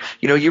saying,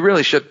 you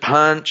really should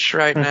punch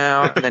right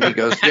now. And then he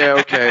goes, yeah,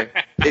 okay.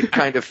 It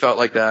kind of felt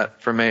like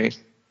that for me.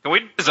 Can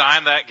we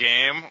design that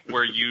game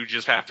where you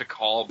just have to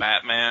call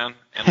Batman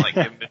and like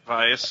give him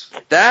advice?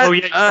 There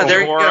you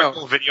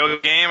go. Video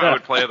game, I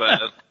would play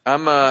that.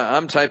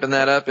 I'm typing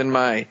that up in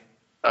my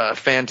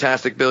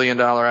fantastic $1 billion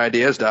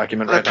ideas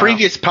document right now.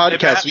 Previous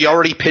podcast, we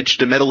already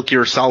pitched a Metal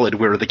Gear Solid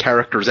where the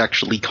characters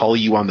actually call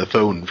you on the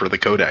phone for the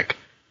codec.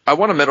 I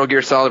want a Metal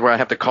Gear Solid where I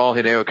have to call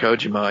Hideo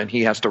Kojima and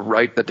he has to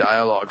write the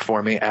dialogue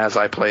for me as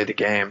I play the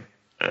game.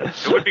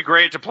 It would be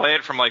great to play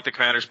it from like the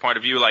commander's point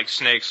of view, like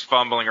Snake's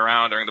fumbling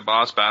around during the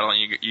boss battle,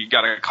 and you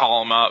got to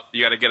call him up.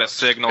 You got to get a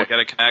signal, get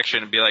a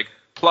connection, and be like,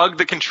 plug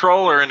the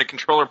controller into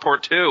controller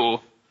port 2.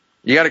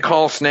 You got to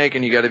call Snake,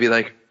 and you got to be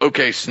like,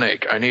 okay,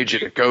 Snake, I need you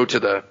to go to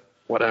the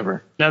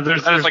whatever. Now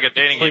there's like a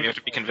dating game. You have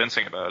to be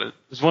convincing about it.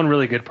 There's one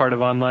really good part of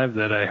OnLive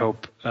that I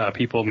hope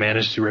people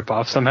manage to rip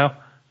off somehow.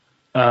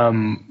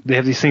 They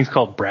have these things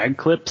called brag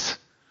clips,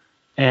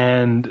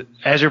 and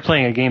as you're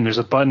playing a game, there's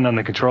a button on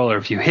the controller.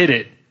 If you hit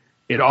it,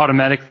 it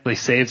automatically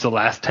saves the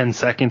last 10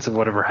 seconds of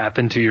whatever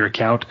happened to your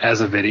account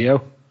as a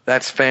video.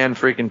 That's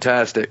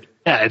fan-freaking-tastic.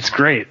 Yeah, it's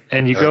great.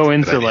 And you go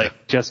into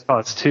like Just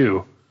Cause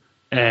 2,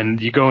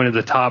 and you go into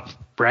the top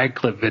brag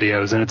clip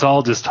videos, and it's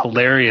all just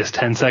hilarious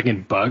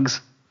 10-second bugs.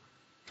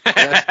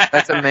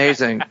 That's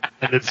amazing.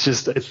 And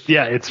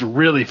it's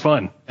really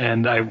fun.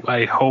 And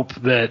I hope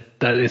that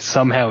is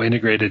somehow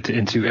integrated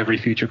into every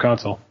future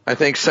console. I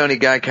think Sony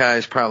Gaikai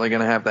is probably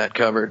going to have that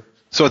covered.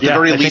 So at the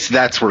very least,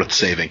 that's worth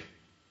saving.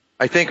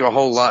 I think a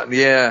whole lot,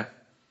 yeah.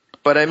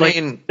 But I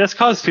mean, Just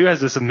Cause 2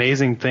 has this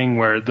amazing thing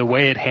where the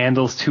way it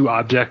handles two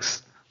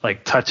objects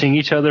like touching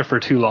each other for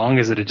too long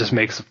is that it just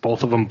makes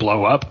both of them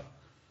blow up.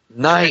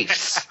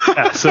 Nice.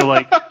 Yeah, so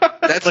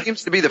that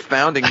seems to be the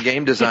founding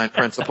game design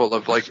principle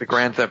of like the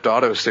Grand Theft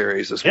Auto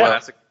series as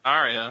well.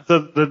 Yeah. So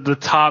the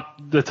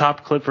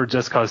top clip for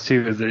Just Cause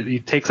 2 is that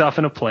he takes off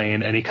in a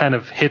plane and he kind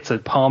of hits a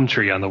palm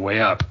tree on the way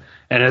up,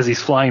 and as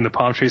he's flying, the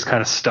palm tree is kind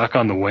of stuck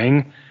on the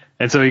wing.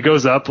 And so he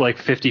goes up like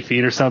 50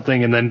 feet or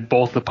something, and then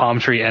both the palm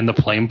tree and the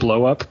plane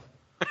blow up.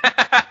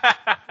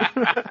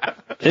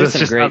 There's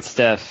some great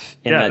stuff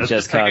in that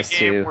Just Cause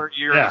 2. Where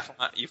you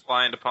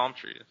fly into palm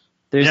trees.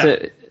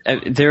 There's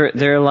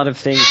there are a lot of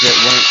things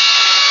that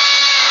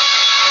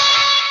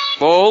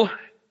Bull.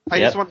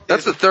 Yep.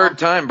 That's the third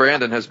time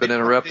Brandon has been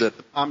interrupted.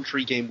 The palm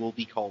tree game will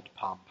be called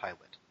Palm Pilot.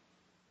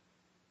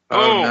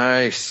 Oh,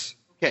 nice.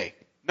 Okay,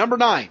 number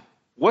 9.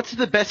 What's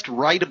the best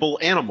rideable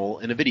animal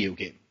in a video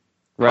game?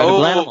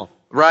 Rideable animal.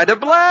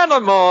 Rideable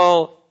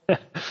animal.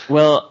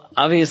 Well,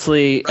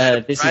 obviously,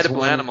 this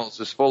rideable animals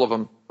is full of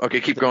them.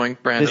 Okay, keep going,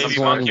 Brandon. This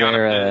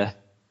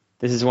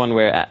is one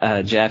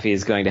where Jaffe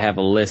is going to have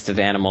a list of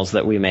animals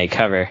that we may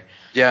cover.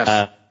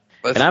 Yes.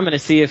 And I'm going to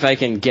see if I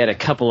can get a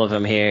couple of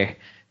them here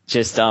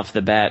just off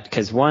the bat,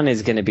 because one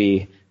is going to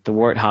be the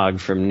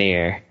warthog from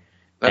Nier.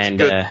 That's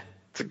good.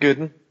 It's a good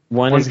one.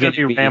 One's going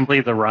to be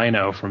Rambly the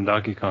rhino from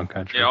Donkey Kong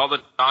Country. Yeah, all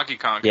the Donkey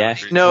Kong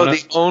countries. No,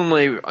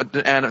 only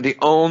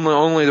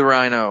the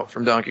rhino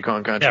from Donkey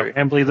Kong Country.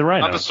 Yeah, Rambly the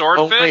rhino. Not the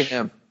swordfish? Only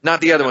him.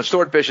 Not the other one.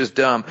 Swordfish is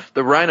dumb.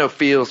 The rhino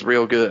feels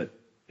real good.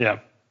 Yeah.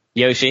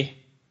 Yoshi.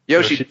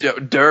 Yoshi,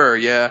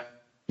 yeah.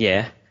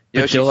 Yeah.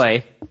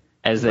 Bedoy,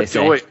 as they say.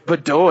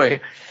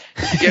 Bedoy.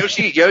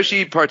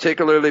 Yoshi,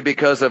 particularly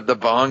because of the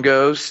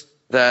bongos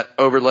that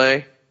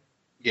overlay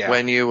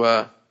when you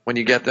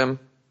get them.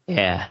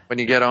 Yeah. When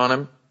you get on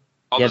him.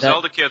 All the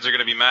Zelda kids are going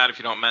to be mad if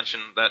you don't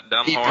mention that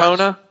dumb horse.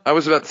 Epona? I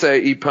was about to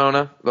say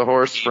Epona, the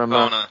horse from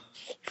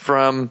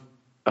Ocarina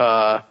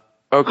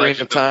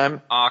of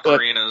Time.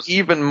 Ocarinas. But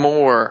even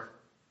more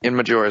in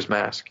Majora's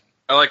Mask.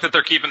 I like that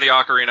they're keeping the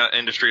ocarina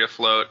industry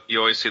afloat. You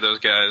always see those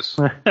guys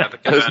at the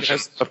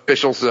conventions.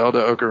 Official Zelda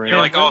Ocarina. You're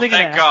like, oh,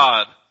 thank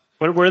God.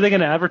 Where are they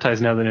going to advertise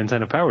now that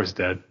Nintendo Power's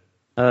dead?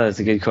 Oh, that's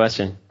a good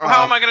question. Well,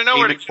 how am I going to know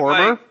where to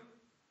Informer?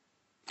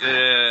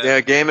 Yeah,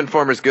 Game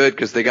Informer's good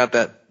because they got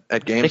that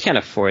at Game. They can't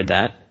afford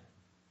that.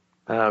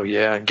 Oh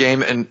yeah,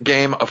 Game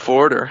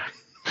Afforder.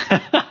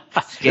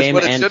 Game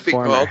what it should Informer. be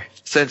called,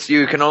 since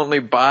you can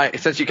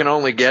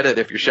only get it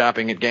if you're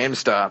shopping at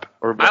GameStop.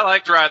 I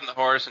liked riding the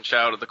horse and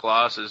Shadow of the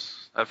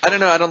Colossus. I don't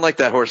know. I don't like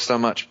that horse so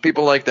much.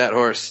 People like that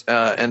horse,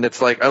 and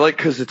it's like I like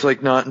because it's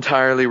like not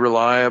entirely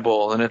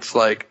reliable, and it's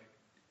like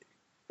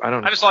I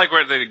don't know. I just like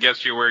where it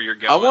gets you where you're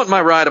going. I want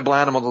my rideable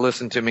animal to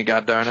listen to me.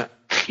 God darn it.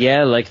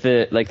 Yeah, like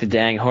the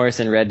dang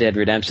horse in Red Dead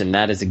Redemption.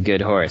 That is a good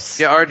horse.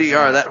 Yeah,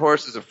 RDR. That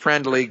horse is a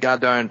friendly.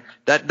 God darn.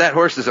 That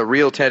horse is a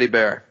real teddy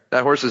bear.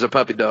 That horse is a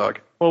puppy dog.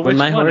 Well, which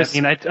one? Horse...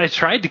 I mean, I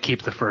tried to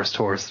keep the first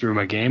horse through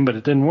my game, but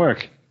it didn't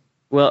work.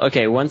 Well,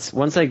 okay. Once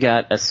I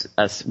got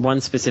a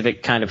one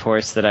specific kind of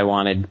horse that I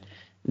wanted.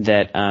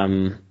 That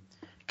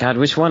God,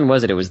 which one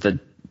was it? It was the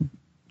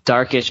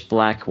darkish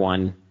black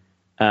one.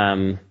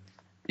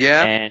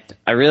 Yeah. And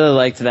I really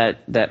liked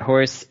that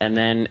horse, and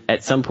then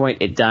at some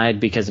point it died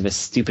because of a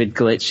stupid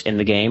glitch in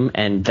the game,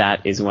 and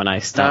that is when I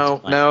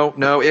stopped playing.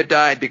 No, it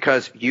died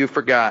because you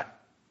forgot.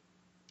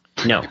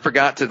 No. You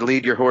forgot to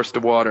lead your horse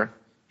to water.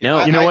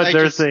 No. You know what? I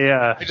just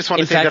want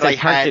to say that I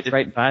had it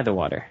right by the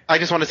water. I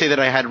just want to say that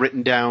I had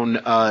written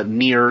down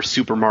near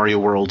Super Mario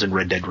World and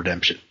Red Dead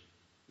Redemption.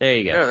 There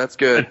you go. Yeah, that's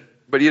good.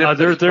 But you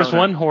didn't there's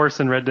one horse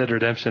in Red Dead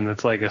Redemption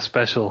that's like a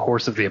special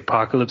horse of the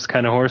apocalypse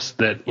kind of horse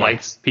that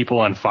lights people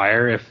on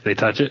fire if they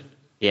touch it.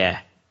 Yeah.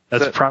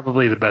 That's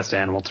probably the best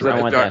animal to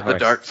ride. The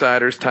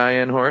Darksiders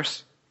tie-in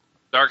horse?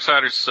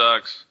 Darksiders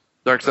sucks.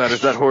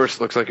 Darksiders, that horse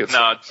looks like it's...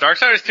 No,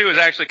 Darksiders 2 is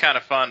actually kind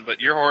of fun, but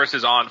your horse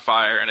is on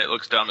fire and it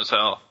looks dumb as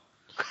hell.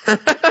 Well,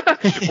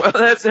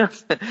 that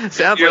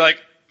sounds You're like,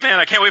 man,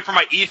 I can't wait for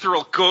my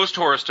ethereal ghost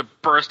horse to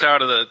burst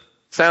out of the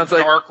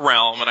dark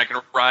realm and I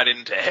can ride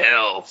into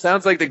hell.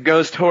 Sounds like the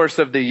ghost horse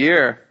of the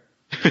year.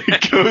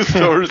 Ghost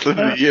horse of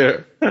the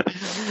year.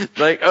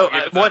 Like,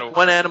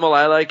 one animal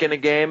I like in a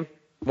game,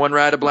 one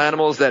rideable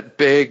animal is that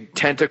big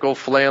tentacle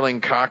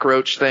flailing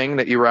cockroach thing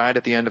that you ride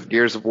at the end of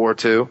Gears of War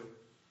 2.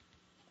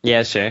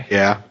 Yeah, sure.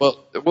 Yeah.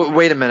 Well,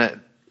 wait a minute.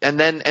 And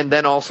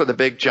then also the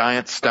big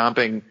giant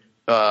stomping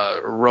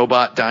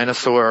robot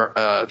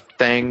dinosaur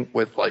thing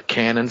with like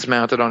cannons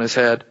mounted on his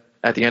head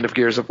at the end of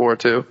Gears of War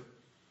 2.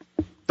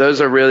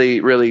 Those are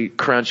really, really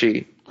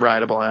crunchy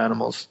rideable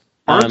animals.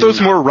 Aren't those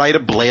more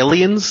rideable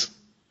aliens?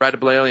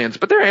 Rideable aliens,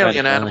 but they're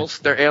alien animals.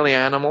 They're alien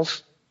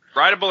animals.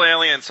 Rideable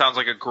alien sounds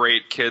like a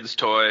great kid's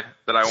toy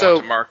that I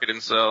want to market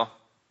and sell.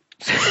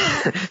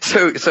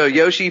 So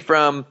Yoshi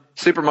from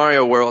Super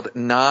Mario World,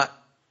 not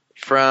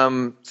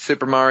from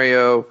Super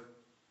Mario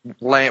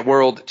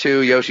World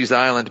 2 Yoshi's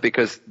Island,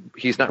 because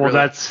he's not really...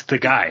 Well, that's the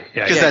guy.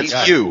 Yeah, because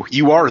that's you.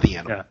 You are the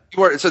animal.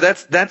 Yeah. So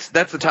that's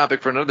the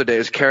topic for another day,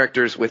 is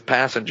characters with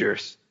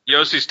passengers.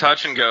 Yoshi's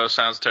Touch and Go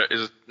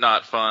is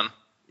not fun.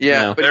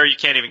 Yeah, No. but There you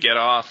can't even get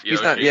off, Yoshi.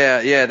 he's not.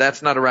 Yeah,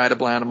 that's not a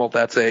rideable animal.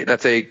 That's a.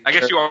 I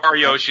guess you are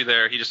Yoshi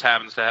there. He just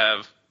happens to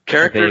have...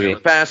 Characters Baby.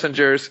 with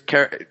passengers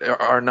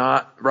are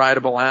not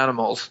rideable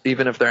animals,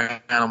 even if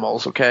they're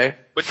animals. Okay.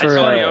 But For,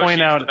 tell point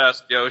Yoshi's out- the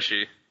best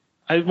Yoshi.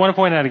 I want to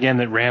point out again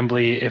that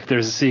Rambly, if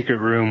there's a secret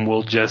room,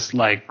 will just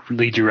like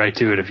lead you right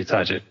to it if you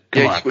touch it.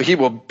 Come on. He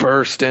will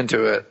burst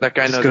into it. That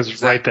guy Just knows goes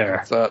exactly right there.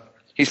 what's up.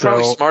 He's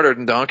probably smarter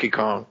than Donkey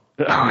Kong.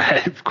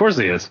 Of course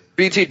he is.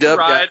 BT Dub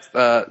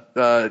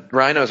got,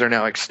 rhinos are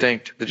now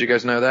extinct. Did you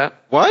guys know that?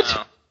 What?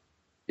 No.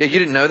 Yeah, you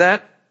didn't know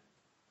that?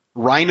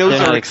 Rhinos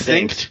They're are not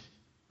extinct? extinct.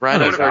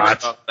 Rhinos I are heard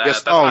extinct. about that. Yes.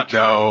 That's not true.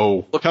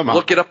 No. Come on.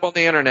 Look it up on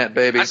the internet,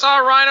 baby. I saw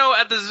a rhino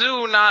at the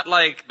zoo not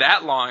like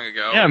that long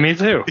ago. Yeah, me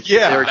too.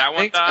 Yeah. They're That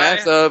one extinct die?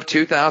 as of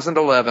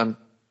 2011.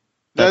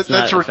 That's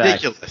not a fact.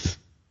 ridiculous.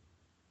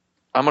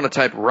 I'm going to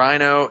type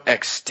rhino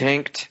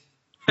extinct.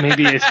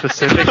 Maybe a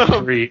specific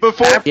breed.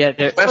 Before, Yeah,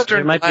 there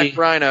Western might black be.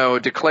 rhino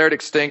declared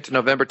extinct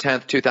November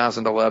 10th,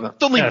 2011.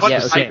 it's only Yeah, one yeah,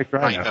 type okay. of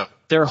rhino.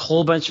 There are a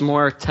whole bunch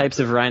more types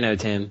of rhino,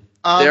 Tim.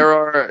 There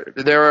are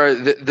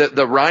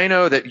the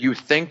rhino that you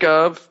think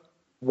of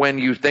when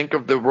you think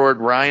of the word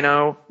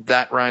rhino,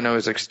 that rhino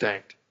is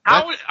extinct.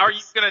 How are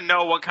you going to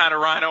know what kind of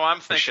rhino I'm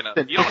thinking of?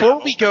 You don't Before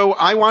know. we go,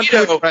 I want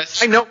to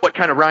address. I know what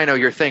kind of rhino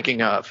you're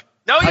thinking of.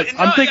 No,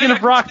 I'm thinking of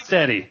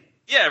Rocksteady.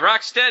 Yeah,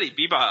 Rocksteady,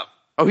 Bebop.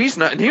 Oh, he's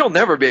not. He'll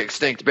never be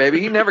extinct, baby.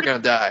 He's never gonna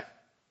die.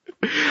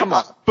 Come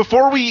on.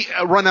 Before we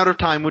run out of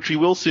time, which we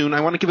will soon,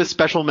 I want to give a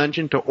special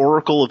mention to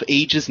Oracle of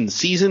Ages and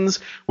Seasons,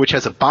 which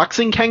has a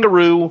boxing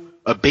kangaroo,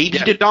 a baby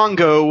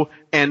Dodongo,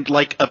 and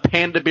like a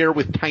panda bear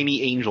with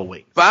tiny angel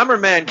wings.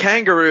 Bomberman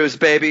kangaroos,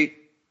 baby.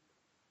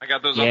 I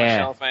got those on my Yeah.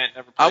 shelf. I ain't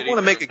never I played want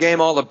to make a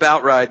game all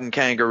about riding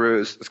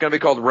kangaroos. It's gonna be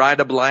called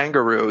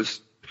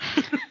Ride-a-Blangaroos.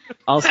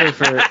 Also,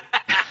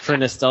 for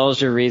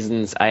nostalgia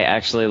reasons, I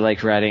actually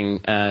like riding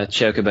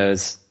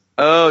chocobos.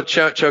 Oh,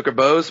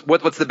 chocobos.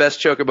 What's the best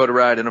chocobo to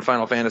ride in a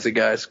Final Fantasy,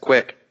 guys?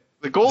 Quick.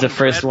 The golden The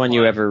first red one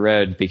you one. ever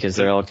rode, because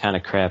they're all kind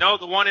of crap. No,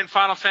 the one in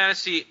Final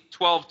Fantasy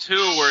 12-2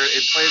 where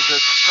it plays the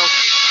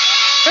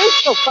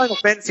Oh, Final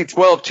Fantasy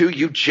 12 too,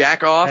 you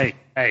jack off.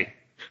 Hey.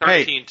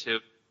 13-2.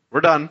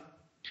 We're done.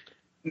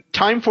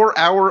 Time for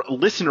our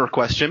listener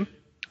question.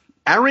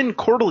 Aaron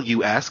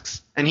Cordelew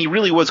asks, and he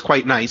really was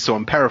quite nice, so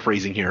I'm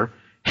paraphrasing here.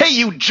 Hey,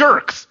 you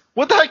jerks!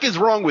 What the heck is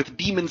wrong with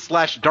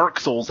Demon/Dark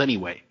Souls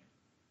anyway?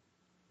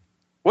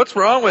 What's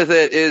wrong with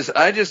it is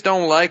I just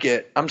don't like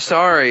it. I'm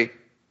sorry.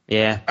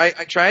 Yeah. I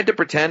tried to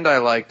pretend I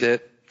liked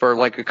it for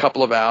like a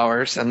couple of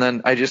hours, and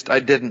then I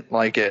didn't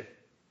like it.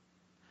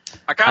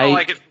 I kind of I-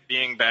 like it for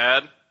being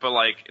bad, but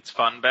like it's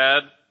fun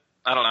bad.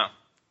 I don't know.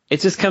 It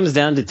just comes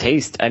down to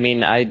taste. I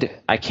mean, I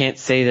can't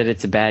say that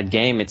it's a bad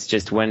game. It's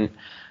just when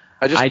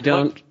I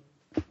don't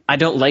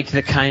like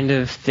the kind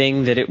of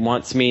thing that it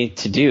wants me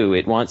to do.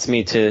 It wants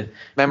me to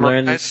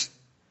learn memorize.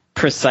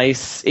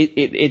 precise.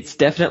 It's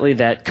definitely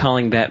that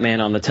calling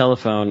Batman on the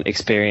telephone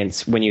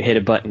experience when you hit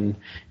a button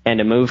and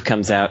a move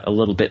comes out a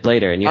little bit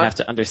later, and you have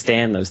to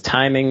understand those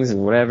timings and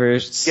whatever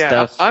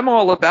stuff. I'm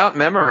all about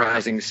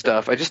memorizing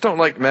stuff. I just don't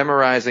like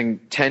memorizing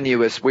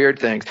tenuous, weird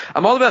things.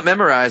 I'm all about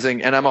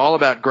memorizing, and I'm all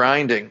about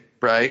grinding,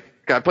 right?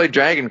 I played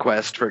Dragon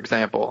Quest, for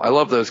example. I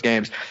love those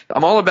games.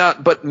 I'm all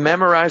about, but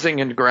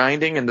memorizing and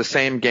grinding in the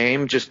same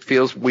game just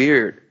feels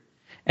weird.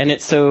 And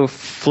it's so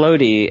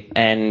floaty,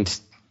 and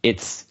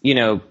it's,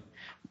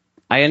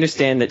 I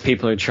understand that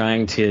people are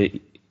trying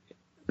to,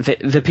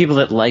 the people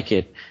that like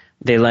it,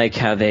 they like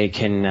how they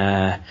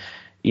can,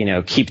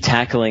 keep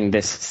tackling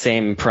this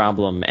same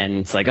problem. And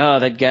it's like, oh,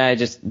 that guy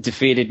just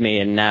defeated me,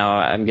 and now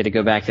I'm going to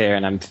go back there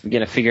and I'm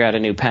going to figure out a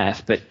new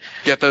path. But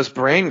Get those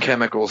brain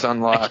chemicals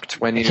unlocked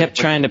when you I kept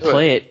trying to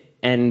play it,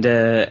 and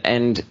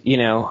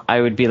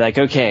I would be like,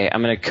 okay,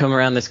 I'm going to come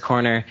around this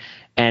corner,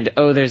 and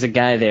oh, there's a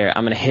guy there.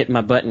 I'm going to hit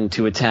my button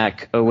to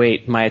attack. Oh,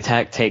 wait, my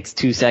attack takes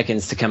 2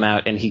 seconds to come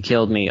out, and he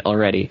killed me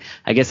already.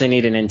 I guess I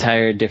need an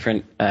entirely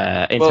different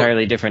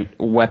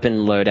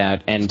weapon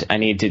loadout, and I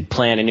need to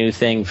plan a new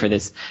thing for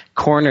this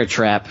corner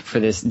trap for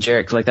this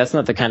jerk. Like, that's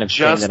not the kind of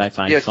thing that I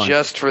find fun.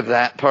 Just for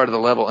that part of the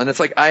level. And it's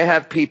like I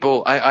have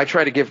people, I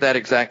try to give that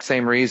exact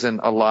same reason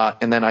a lot,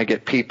 and then I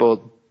get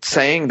people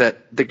saying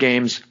that the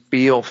games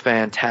feel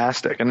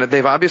fantastic. And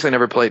they've obviously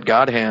never played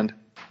God Hand,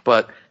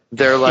 but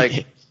they're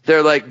like,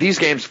 these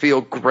games feel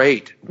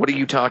great. What are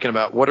you talking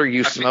about? What are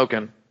you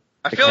smoking?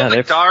 I feel Yeah,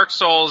 like Dark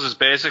Souls is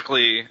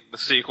basically the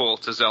sequel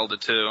to Zelda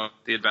 2,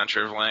 The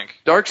Adventure of Link.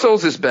 Dark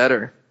Souls is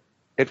better.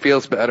 It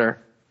feels better.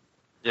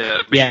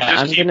 Yeah, Yeah, you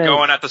just I'm keep gonna-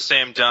 going at the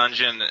same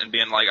dungeon and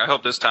being like, I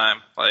hope this time,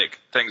 like,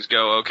 things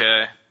go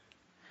okay.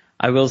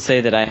 I will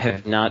say that I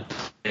have not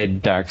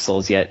played Dark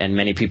Souls yet, and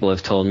many people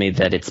have told me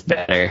that it's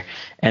better,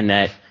 and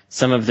that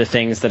some of the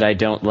things that I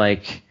don't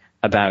like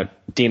about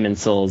Demon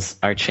Souls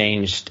are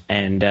changed,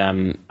 and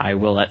I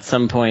will at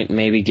some point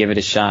maybe give it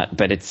a shot.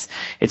 But it's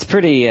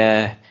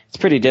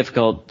pretty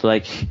difficult,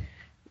 like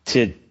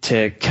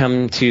to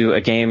come to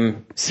a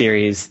game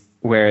series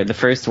where the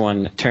first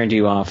one turned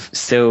you off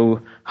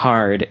so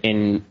hard,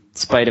 in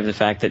spite of the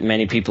fact that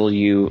many people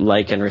you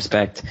like and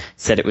respect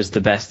said it was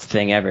the best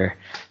thing ever.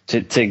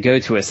 To go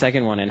to a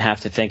second one and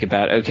have to think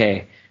about,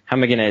 okay, how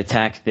am I going to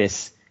attack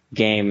this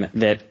game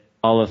that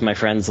all of my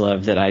friends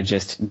love that I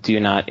just do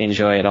not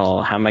enjoy at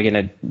all? How am I going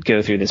to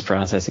go through this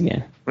process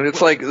again? And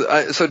it's like,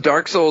 so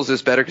Dark Souls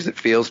is better because it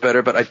feels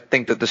better, but I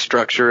think that the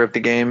structure of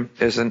the game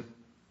isn't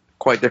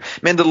quite there.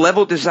 Man, the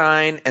level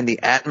design and the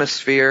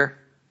atmosphere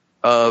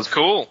of It's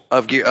cool.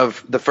 of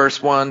the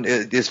first one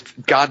is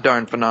god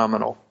darn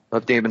phenomenal.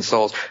 of Demon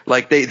Souls.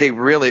 Like they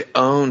really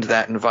owned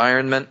that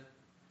environment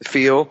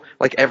feel.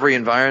 Like every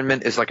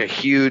environment is like a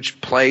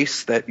huge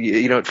place that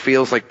it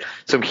feels like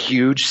some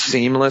huge,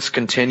 seamless,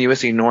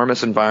 continuous,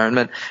 enormous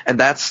environment, and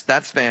that's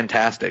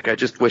fantastic. I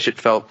just wish it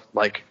felt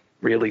like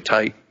really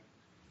tight.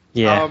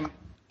 Yeah.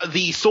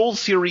 The Souls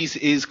series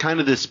is kind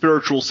of the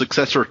spiritual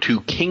successor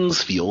to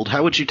Kingsfield.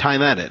 How would you tie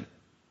that in?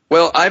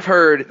 Well, I've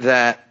heard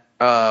that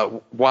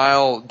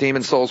while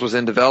Demon Souls was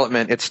in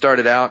development, it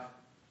started out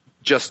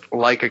just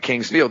like a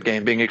Kingsfield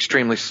game, being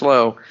extremely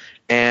slow.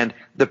 And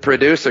the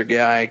producer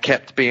guy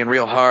kept being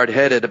real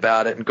hard-headed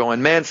about it and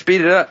going, man,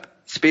 speed it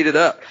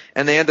up.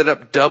 And they ended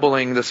up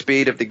doubling the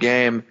speed of the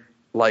game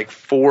like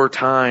 4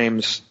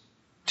 times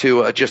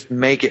to just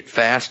make it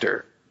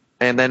faster.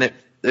 And then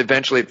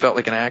eventually it felt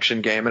like an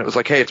action game. And it was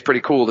like, hey, it's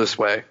pretty cool this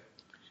way.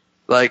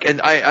 Like,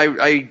 and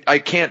I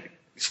can't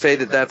say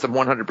that that's a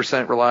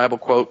 100% reliable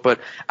quote,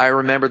 but I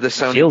remember the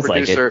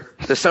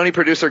Sony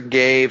producer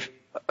gave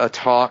a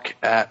talk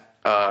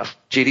at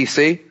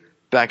GDC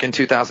back in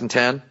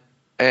 2010.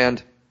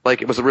 And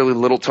like it was a really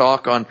little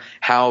talk on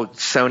how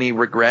Sony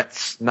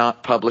regrets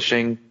not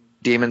publishing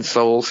Demon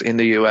Souls in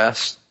the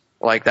US.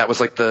 Like that was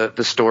like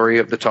the story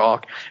of the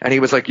talk. And he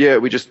was like, yeah,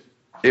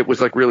 it was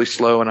like really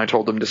slow and I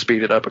told them to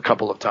speed it up a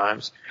couple of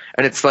times.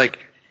 And it's like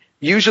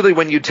usually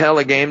when you tell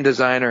a game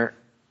designer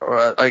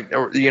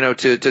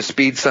to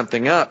speed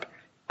something up,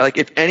 like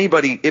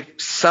if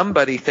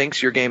somebody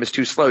thinks your game is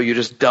too slow, you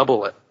just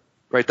double it.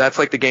 Right? That's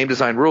like the game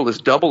design rule is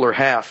double or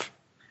half.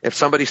 If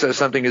somebody says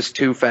something is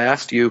too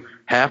fast, you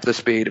half the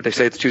speed. If they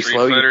say it's too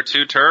slow, Street Fighter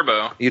 2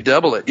 Turbo. You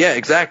double it. Yeah,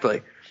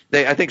 exactly.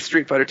 I think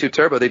Street Fighter 2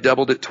 Turbo, they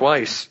doubled it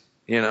twice,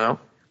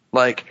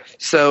 Like,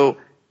 so,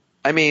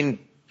 I mean.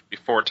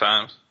 4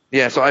 times.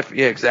 Yeah,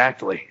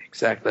 exactly.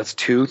 That's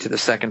 2 to the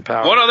second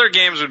power. What other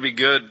games would be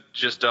good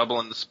just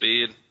doubling the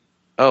speed?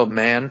 Oh,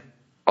 man.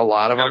 A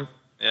lot of them.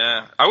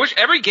 Yeah. I wish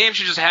every game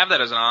should just have that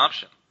as an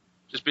option.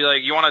 Just be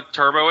like, you want to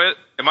turbo it?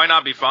 It might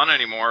not be fun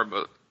anymore,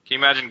 but can you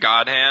imagine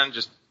God Hand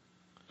just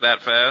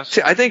that fast?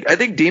 See, I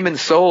think Demon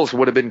Souls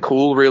would have been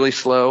cool really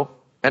slow.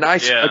 And I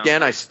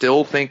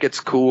still think it's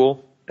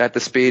cool at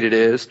the speed it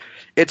is.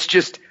 It's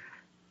just,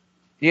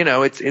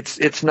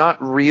 it's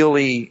not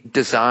really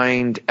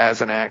designed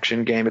as an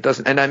action game. It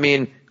doesn't, and I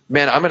mean,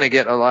 man, I'm going to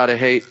get a lot of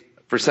hate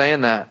for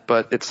saying that,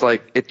 but it's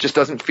like, it just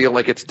doesn't feel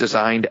like it's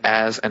designed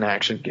as an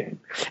action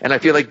game. And I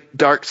feel like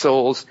Dark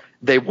Souls,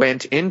 they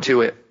went into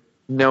it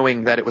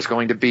knowing that it was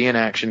going to be an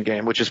action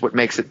game, which is what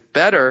makes it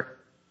better,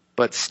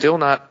 but still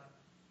not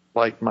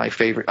like my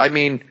favorite. I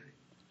mean,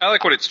 I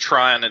like what it's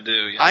trying to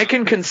do. I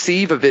can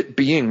conceive of it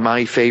being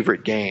my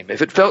favorite game.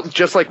 If it felt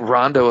just like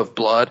Rondo of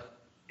Blood,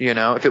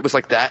 if it was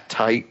like that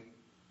tight,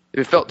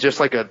 if it felt just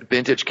like a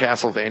vintage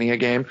Castlevania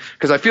game,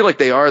 because I feel like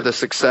they are the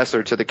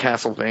successor to the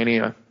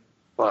Castlevania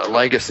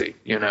legacy,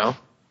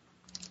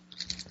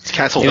 It's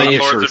Castlevania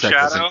Lords of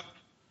Shadow?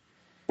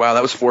 Wow,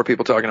 that was 4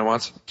 people talking at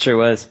once. Sure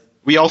was.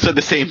 We all said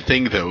the same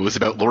thing, though. It was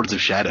about Lords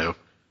of Shadow.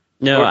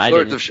 No, I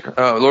didn't.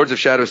 Lords of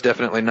Shadow is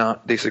definitely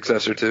not the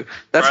successor to.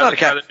 That's not a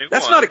Castlevania game,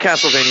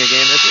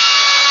 is it?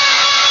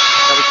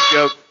 That was a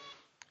joke.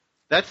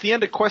 That's the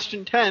end of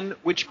question 10,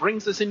 which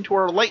brings us into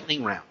our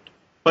lightning round.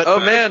 But,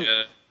 oh man,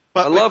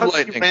 but I love because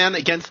lightning. You ran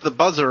against the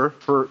buzzer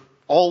for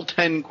all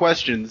 10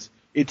 questions.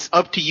 It's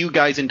up to you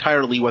guys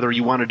entirely whether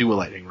you want to do a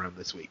lightning round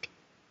this week.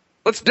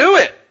 Let's do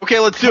it. Okay,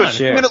 let's do it.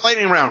 Sure. 3-minute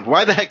lightning round.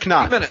 Why the heck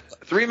not?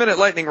 3-minute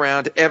lightning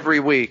round every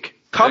week.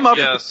 Come up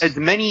with as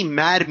many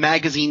Mad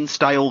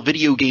Magazine-style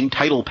video game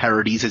title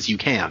parodies as you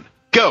can.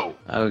 Go!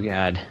 Oh,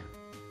 God.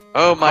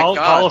 Oh, my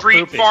God.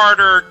 Street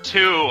Fighter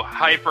 2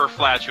 Hyper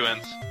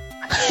Flatulence.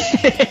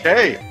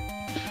 Hey.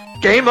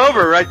 Game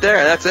over right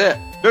there. That's it.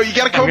 No, you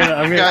gotta come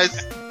back,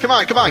 guys. Come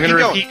on, keep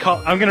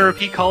going. I'm gonna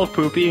repeat Call of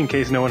Poopy in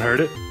case no one heard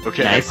it.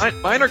 Okay. Nice.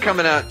 Mine are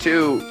coming out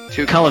too.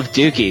 Call of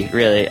Dookie,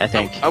 really, I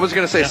think. I was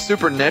going to say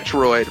Super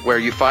Netroid, where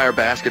you fire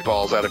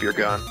basketballs out of your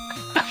gun.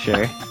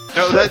 Sure.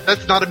 No,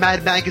 that's not a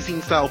Mad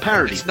Magazine-style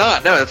parody. It's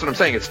not. No, that's what I'm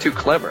saying. It's too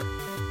clever.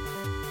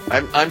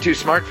 I'm too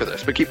smart for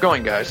this, but keep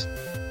going, guys.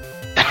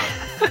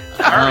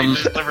 I already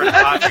delivered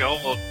hot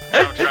gold.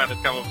 I'm trying to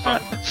come up with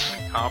something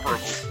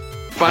comparable.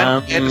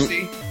 Final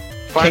Fantasy.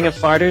 King of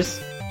Farters.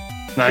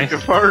 Nice. King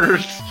of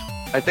Farters.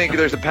 I think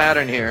there's a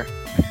pattern here.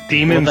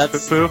 Demons, Well,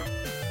 that's- Poo.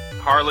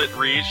 Harlot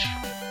Reach.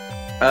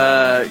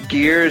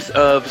 Gears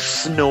of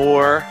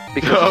Snore.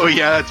 Because Oh,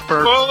 yeah, that's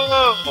perfect.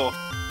 Whoa!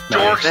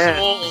 Dark Man.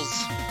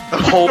 Souls.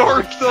 Pole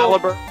Dark Souls.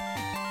 Caliber.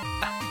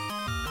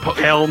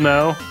 Hell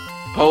no.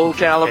 Pole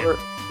Caliber.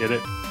 Get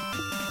it?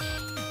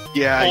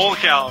 Yeah. Full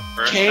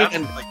Caliber. Cane That's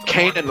and like the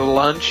Cane one. and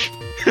Lunch.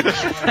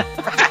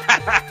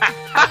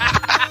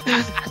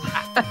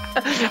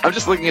 I'm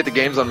just looking at the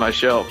games on my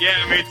shelf.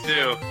 Yeah, me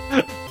too.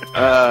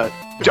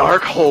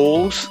 Dark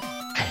Holes.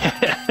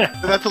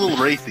 That's a little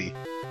racy.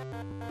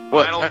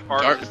 What? Final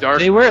Parts. Dark.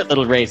 They were a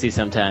little racy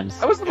sometimes.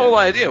 That was the whole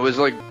idea. It was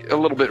like a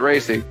little bit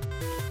racy.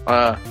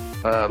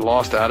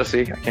 Lost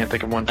Odyssey. I can't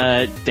think of one.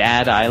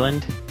 Dad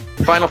Island.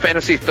 Final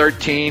Fantasy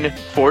 13,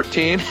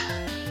 14.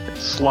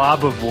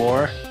 Slob of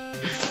War.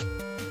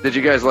 Did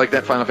you guys like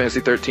that Final Fantasy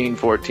 13,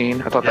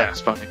 14? I thought that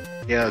was funny.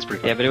 Yeah, that's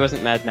pretty fun. Yeah, but it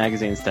wasn't Mad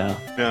Magazine style.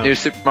 Yeah. New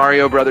Super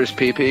Mario Brothers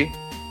PP.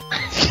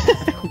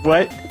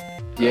 What?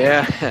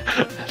 Yeah.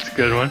 That's a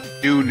good one.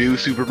 New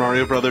Super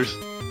Mario Brothers.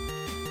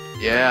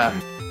 Yeah.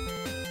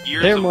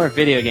 Years There are of- more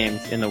video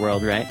games in the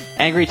world, right?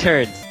 Angry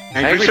Turds.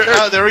 Angry Turds.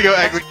 Oh, there we go,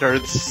 Angry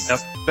Turds. Yep.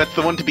 That's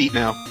the one to beat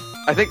now.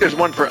 I think there's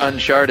one for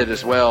Uncharted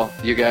as well.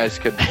 You guys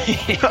could.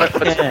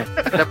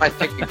 What am I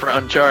thinking for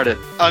Uncharted?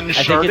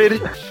 Uncharted?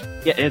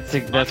 Yeah,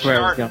 that's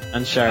where I was going.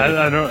 Uncharted.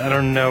 I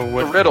don't know The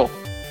what. riddle.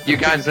 You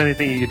There's guys,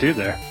 anything you could do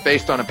there.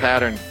 based on a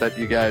pattern that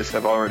you guys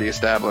have already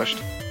established.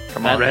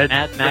 Come on. Red-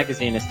 Mad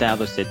Magazine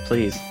established it,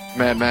 please.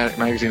 Mad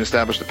Magazine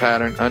established a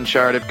pattern.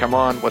 Uncharted, come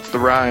on. What's the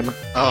rhyme?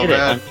 Oh, Hit it,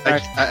 man.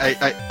 Uncharted.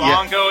 Yeah.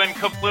 Bongo and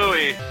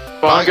Kaplooey.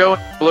 Bongo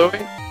and Bluey?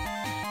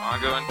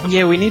 Bongo and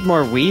Yeah, we need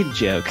more weed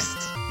jokes.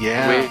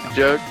 Yeah. Weed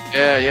joke?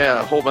 Yeah,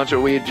 a whole bunch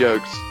of weed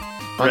jokes.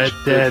 Red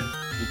Dead,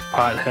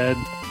 Pothead,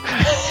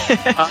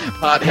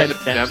 Pothead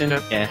Redemption.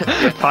 Redemption. Yeah.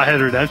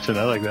 Pothead Redemption.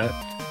 I like that.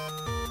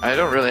 I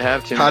don't really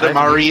have too many.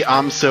 Katamari,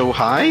 I'm so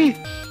high?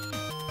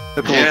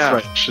 That's a Yeah. little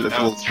stretch. That's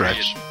a little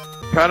stretch.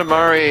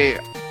 Katamari.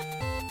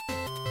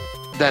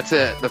 That's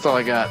it. That's all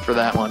I got for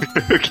that one.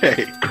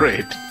 Okay,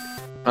 great.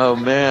 Oh,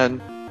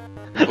 man.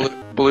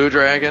 Blue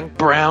Dragon?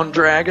 Brown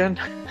Dragon?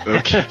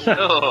 Okay.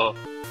 Oh.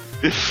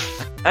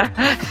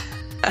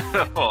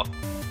 Oh.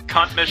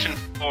 Cunt Mission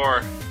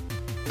 4.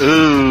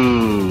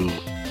 Ooh.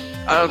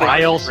 I don't think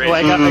Biles. Great. Oh,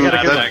 I got a good one.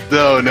 That's-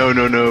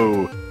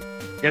 no.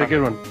 Got a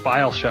good one.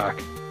 Bioshock.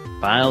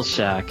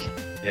 Bioshock.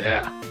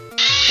 Yeah.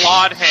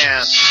 Clawed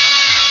Hand.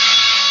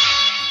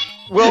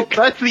 Well,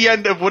 that's the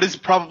end of what is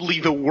probably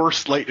the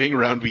worst lightning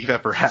round we've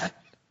ever had.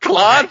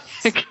 Claude?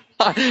 What?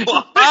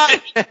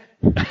 Clawed Hand.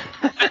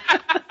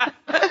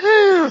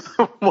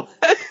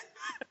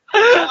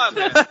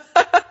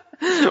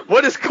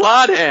 What is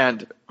Claude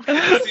Hand?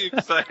 That's the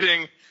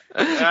exciting.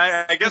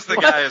 I guess the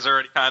guy is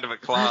already kind of a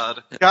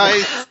clod.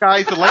 Guys,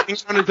 the lightning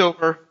round is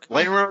over.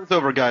 Lightning round is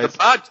over, The guys.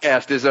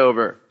 podcast is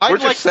over. I'd We're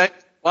like- just saying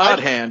Claude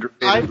Hand.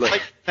 I'd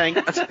like to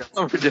thank That's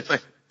what we're doing.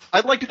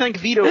 I'd like to thank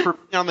Vito for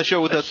being on the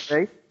show with us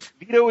today.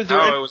 Vito, is there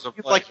Oh, anything it was a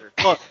you'd like to pleasure.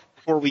 plug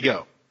before we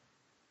go?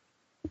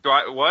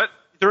 What? Is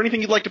there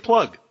anything you'd like to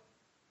plug?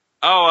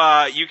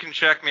 Oh, you can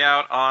check me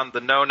out on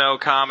the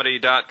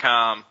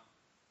nonocomedy.com.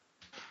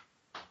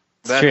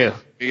 It's true.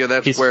 Yeah,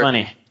 that's He's where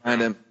funny. I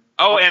find him.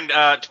 Oh, and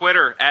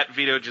Twitter at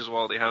Vito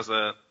Gesualdi. How's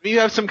that? Do you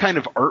have some kind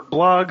of art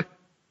blog?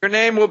 Your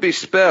name will be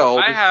spelled.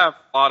 I have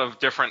a lot of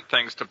different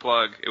things to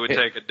plug. It would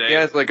take a day. He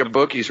has like a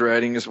book he's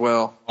writing as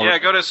well. Yeah,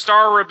 go to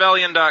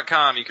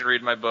starrebellion.com. You can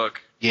read my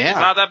book. Yeah. It's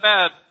not that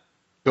bad.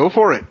 Go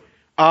for it.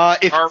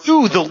 If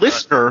you, the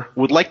listener,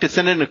 would like to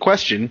send in a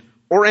question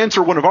or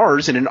answer one of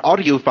ours in an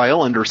audio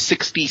file under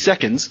 60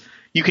 seconds,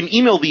 you can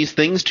email these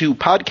things to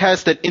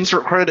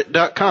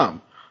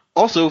podcast@insertcredit.com.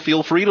 Also,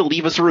 feel free to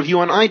leave us a review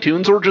on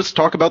iTunes or just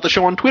talk about the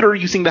show on Twitter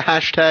using the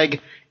hashtag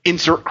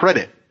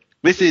InsertCredit.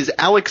 This is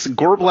Alex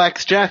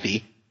Gorblax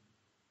Jaffe.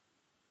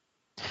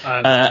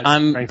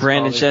 I'm Frank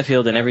Brandon Spalding.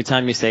 Sheffield, and every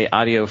time you say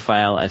audio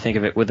file, I think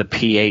of it with a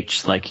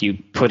PH, like you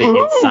put it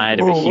inside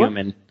of a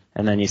human,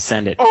 and then you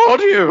send it.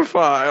 Audio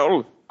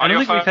file. I don't Audio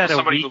think file we've had for a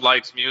somebody week. who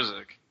likes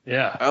music.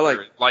 Yeah. I like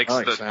Or likes I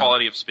like the sound.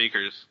 quality of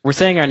speakers. We're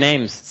saying our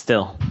names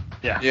still.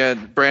 Yeah. Yeah,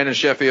 Brandon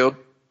Sheffield.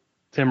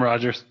 Tim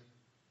Rogers.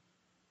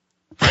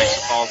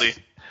 Baldy.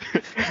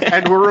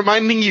 And we're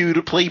reminding you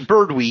to play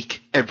Bird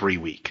Week every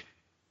week.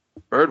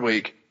 Bird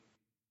Week.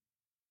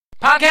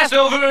 Podcast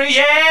over,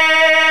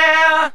 yeah!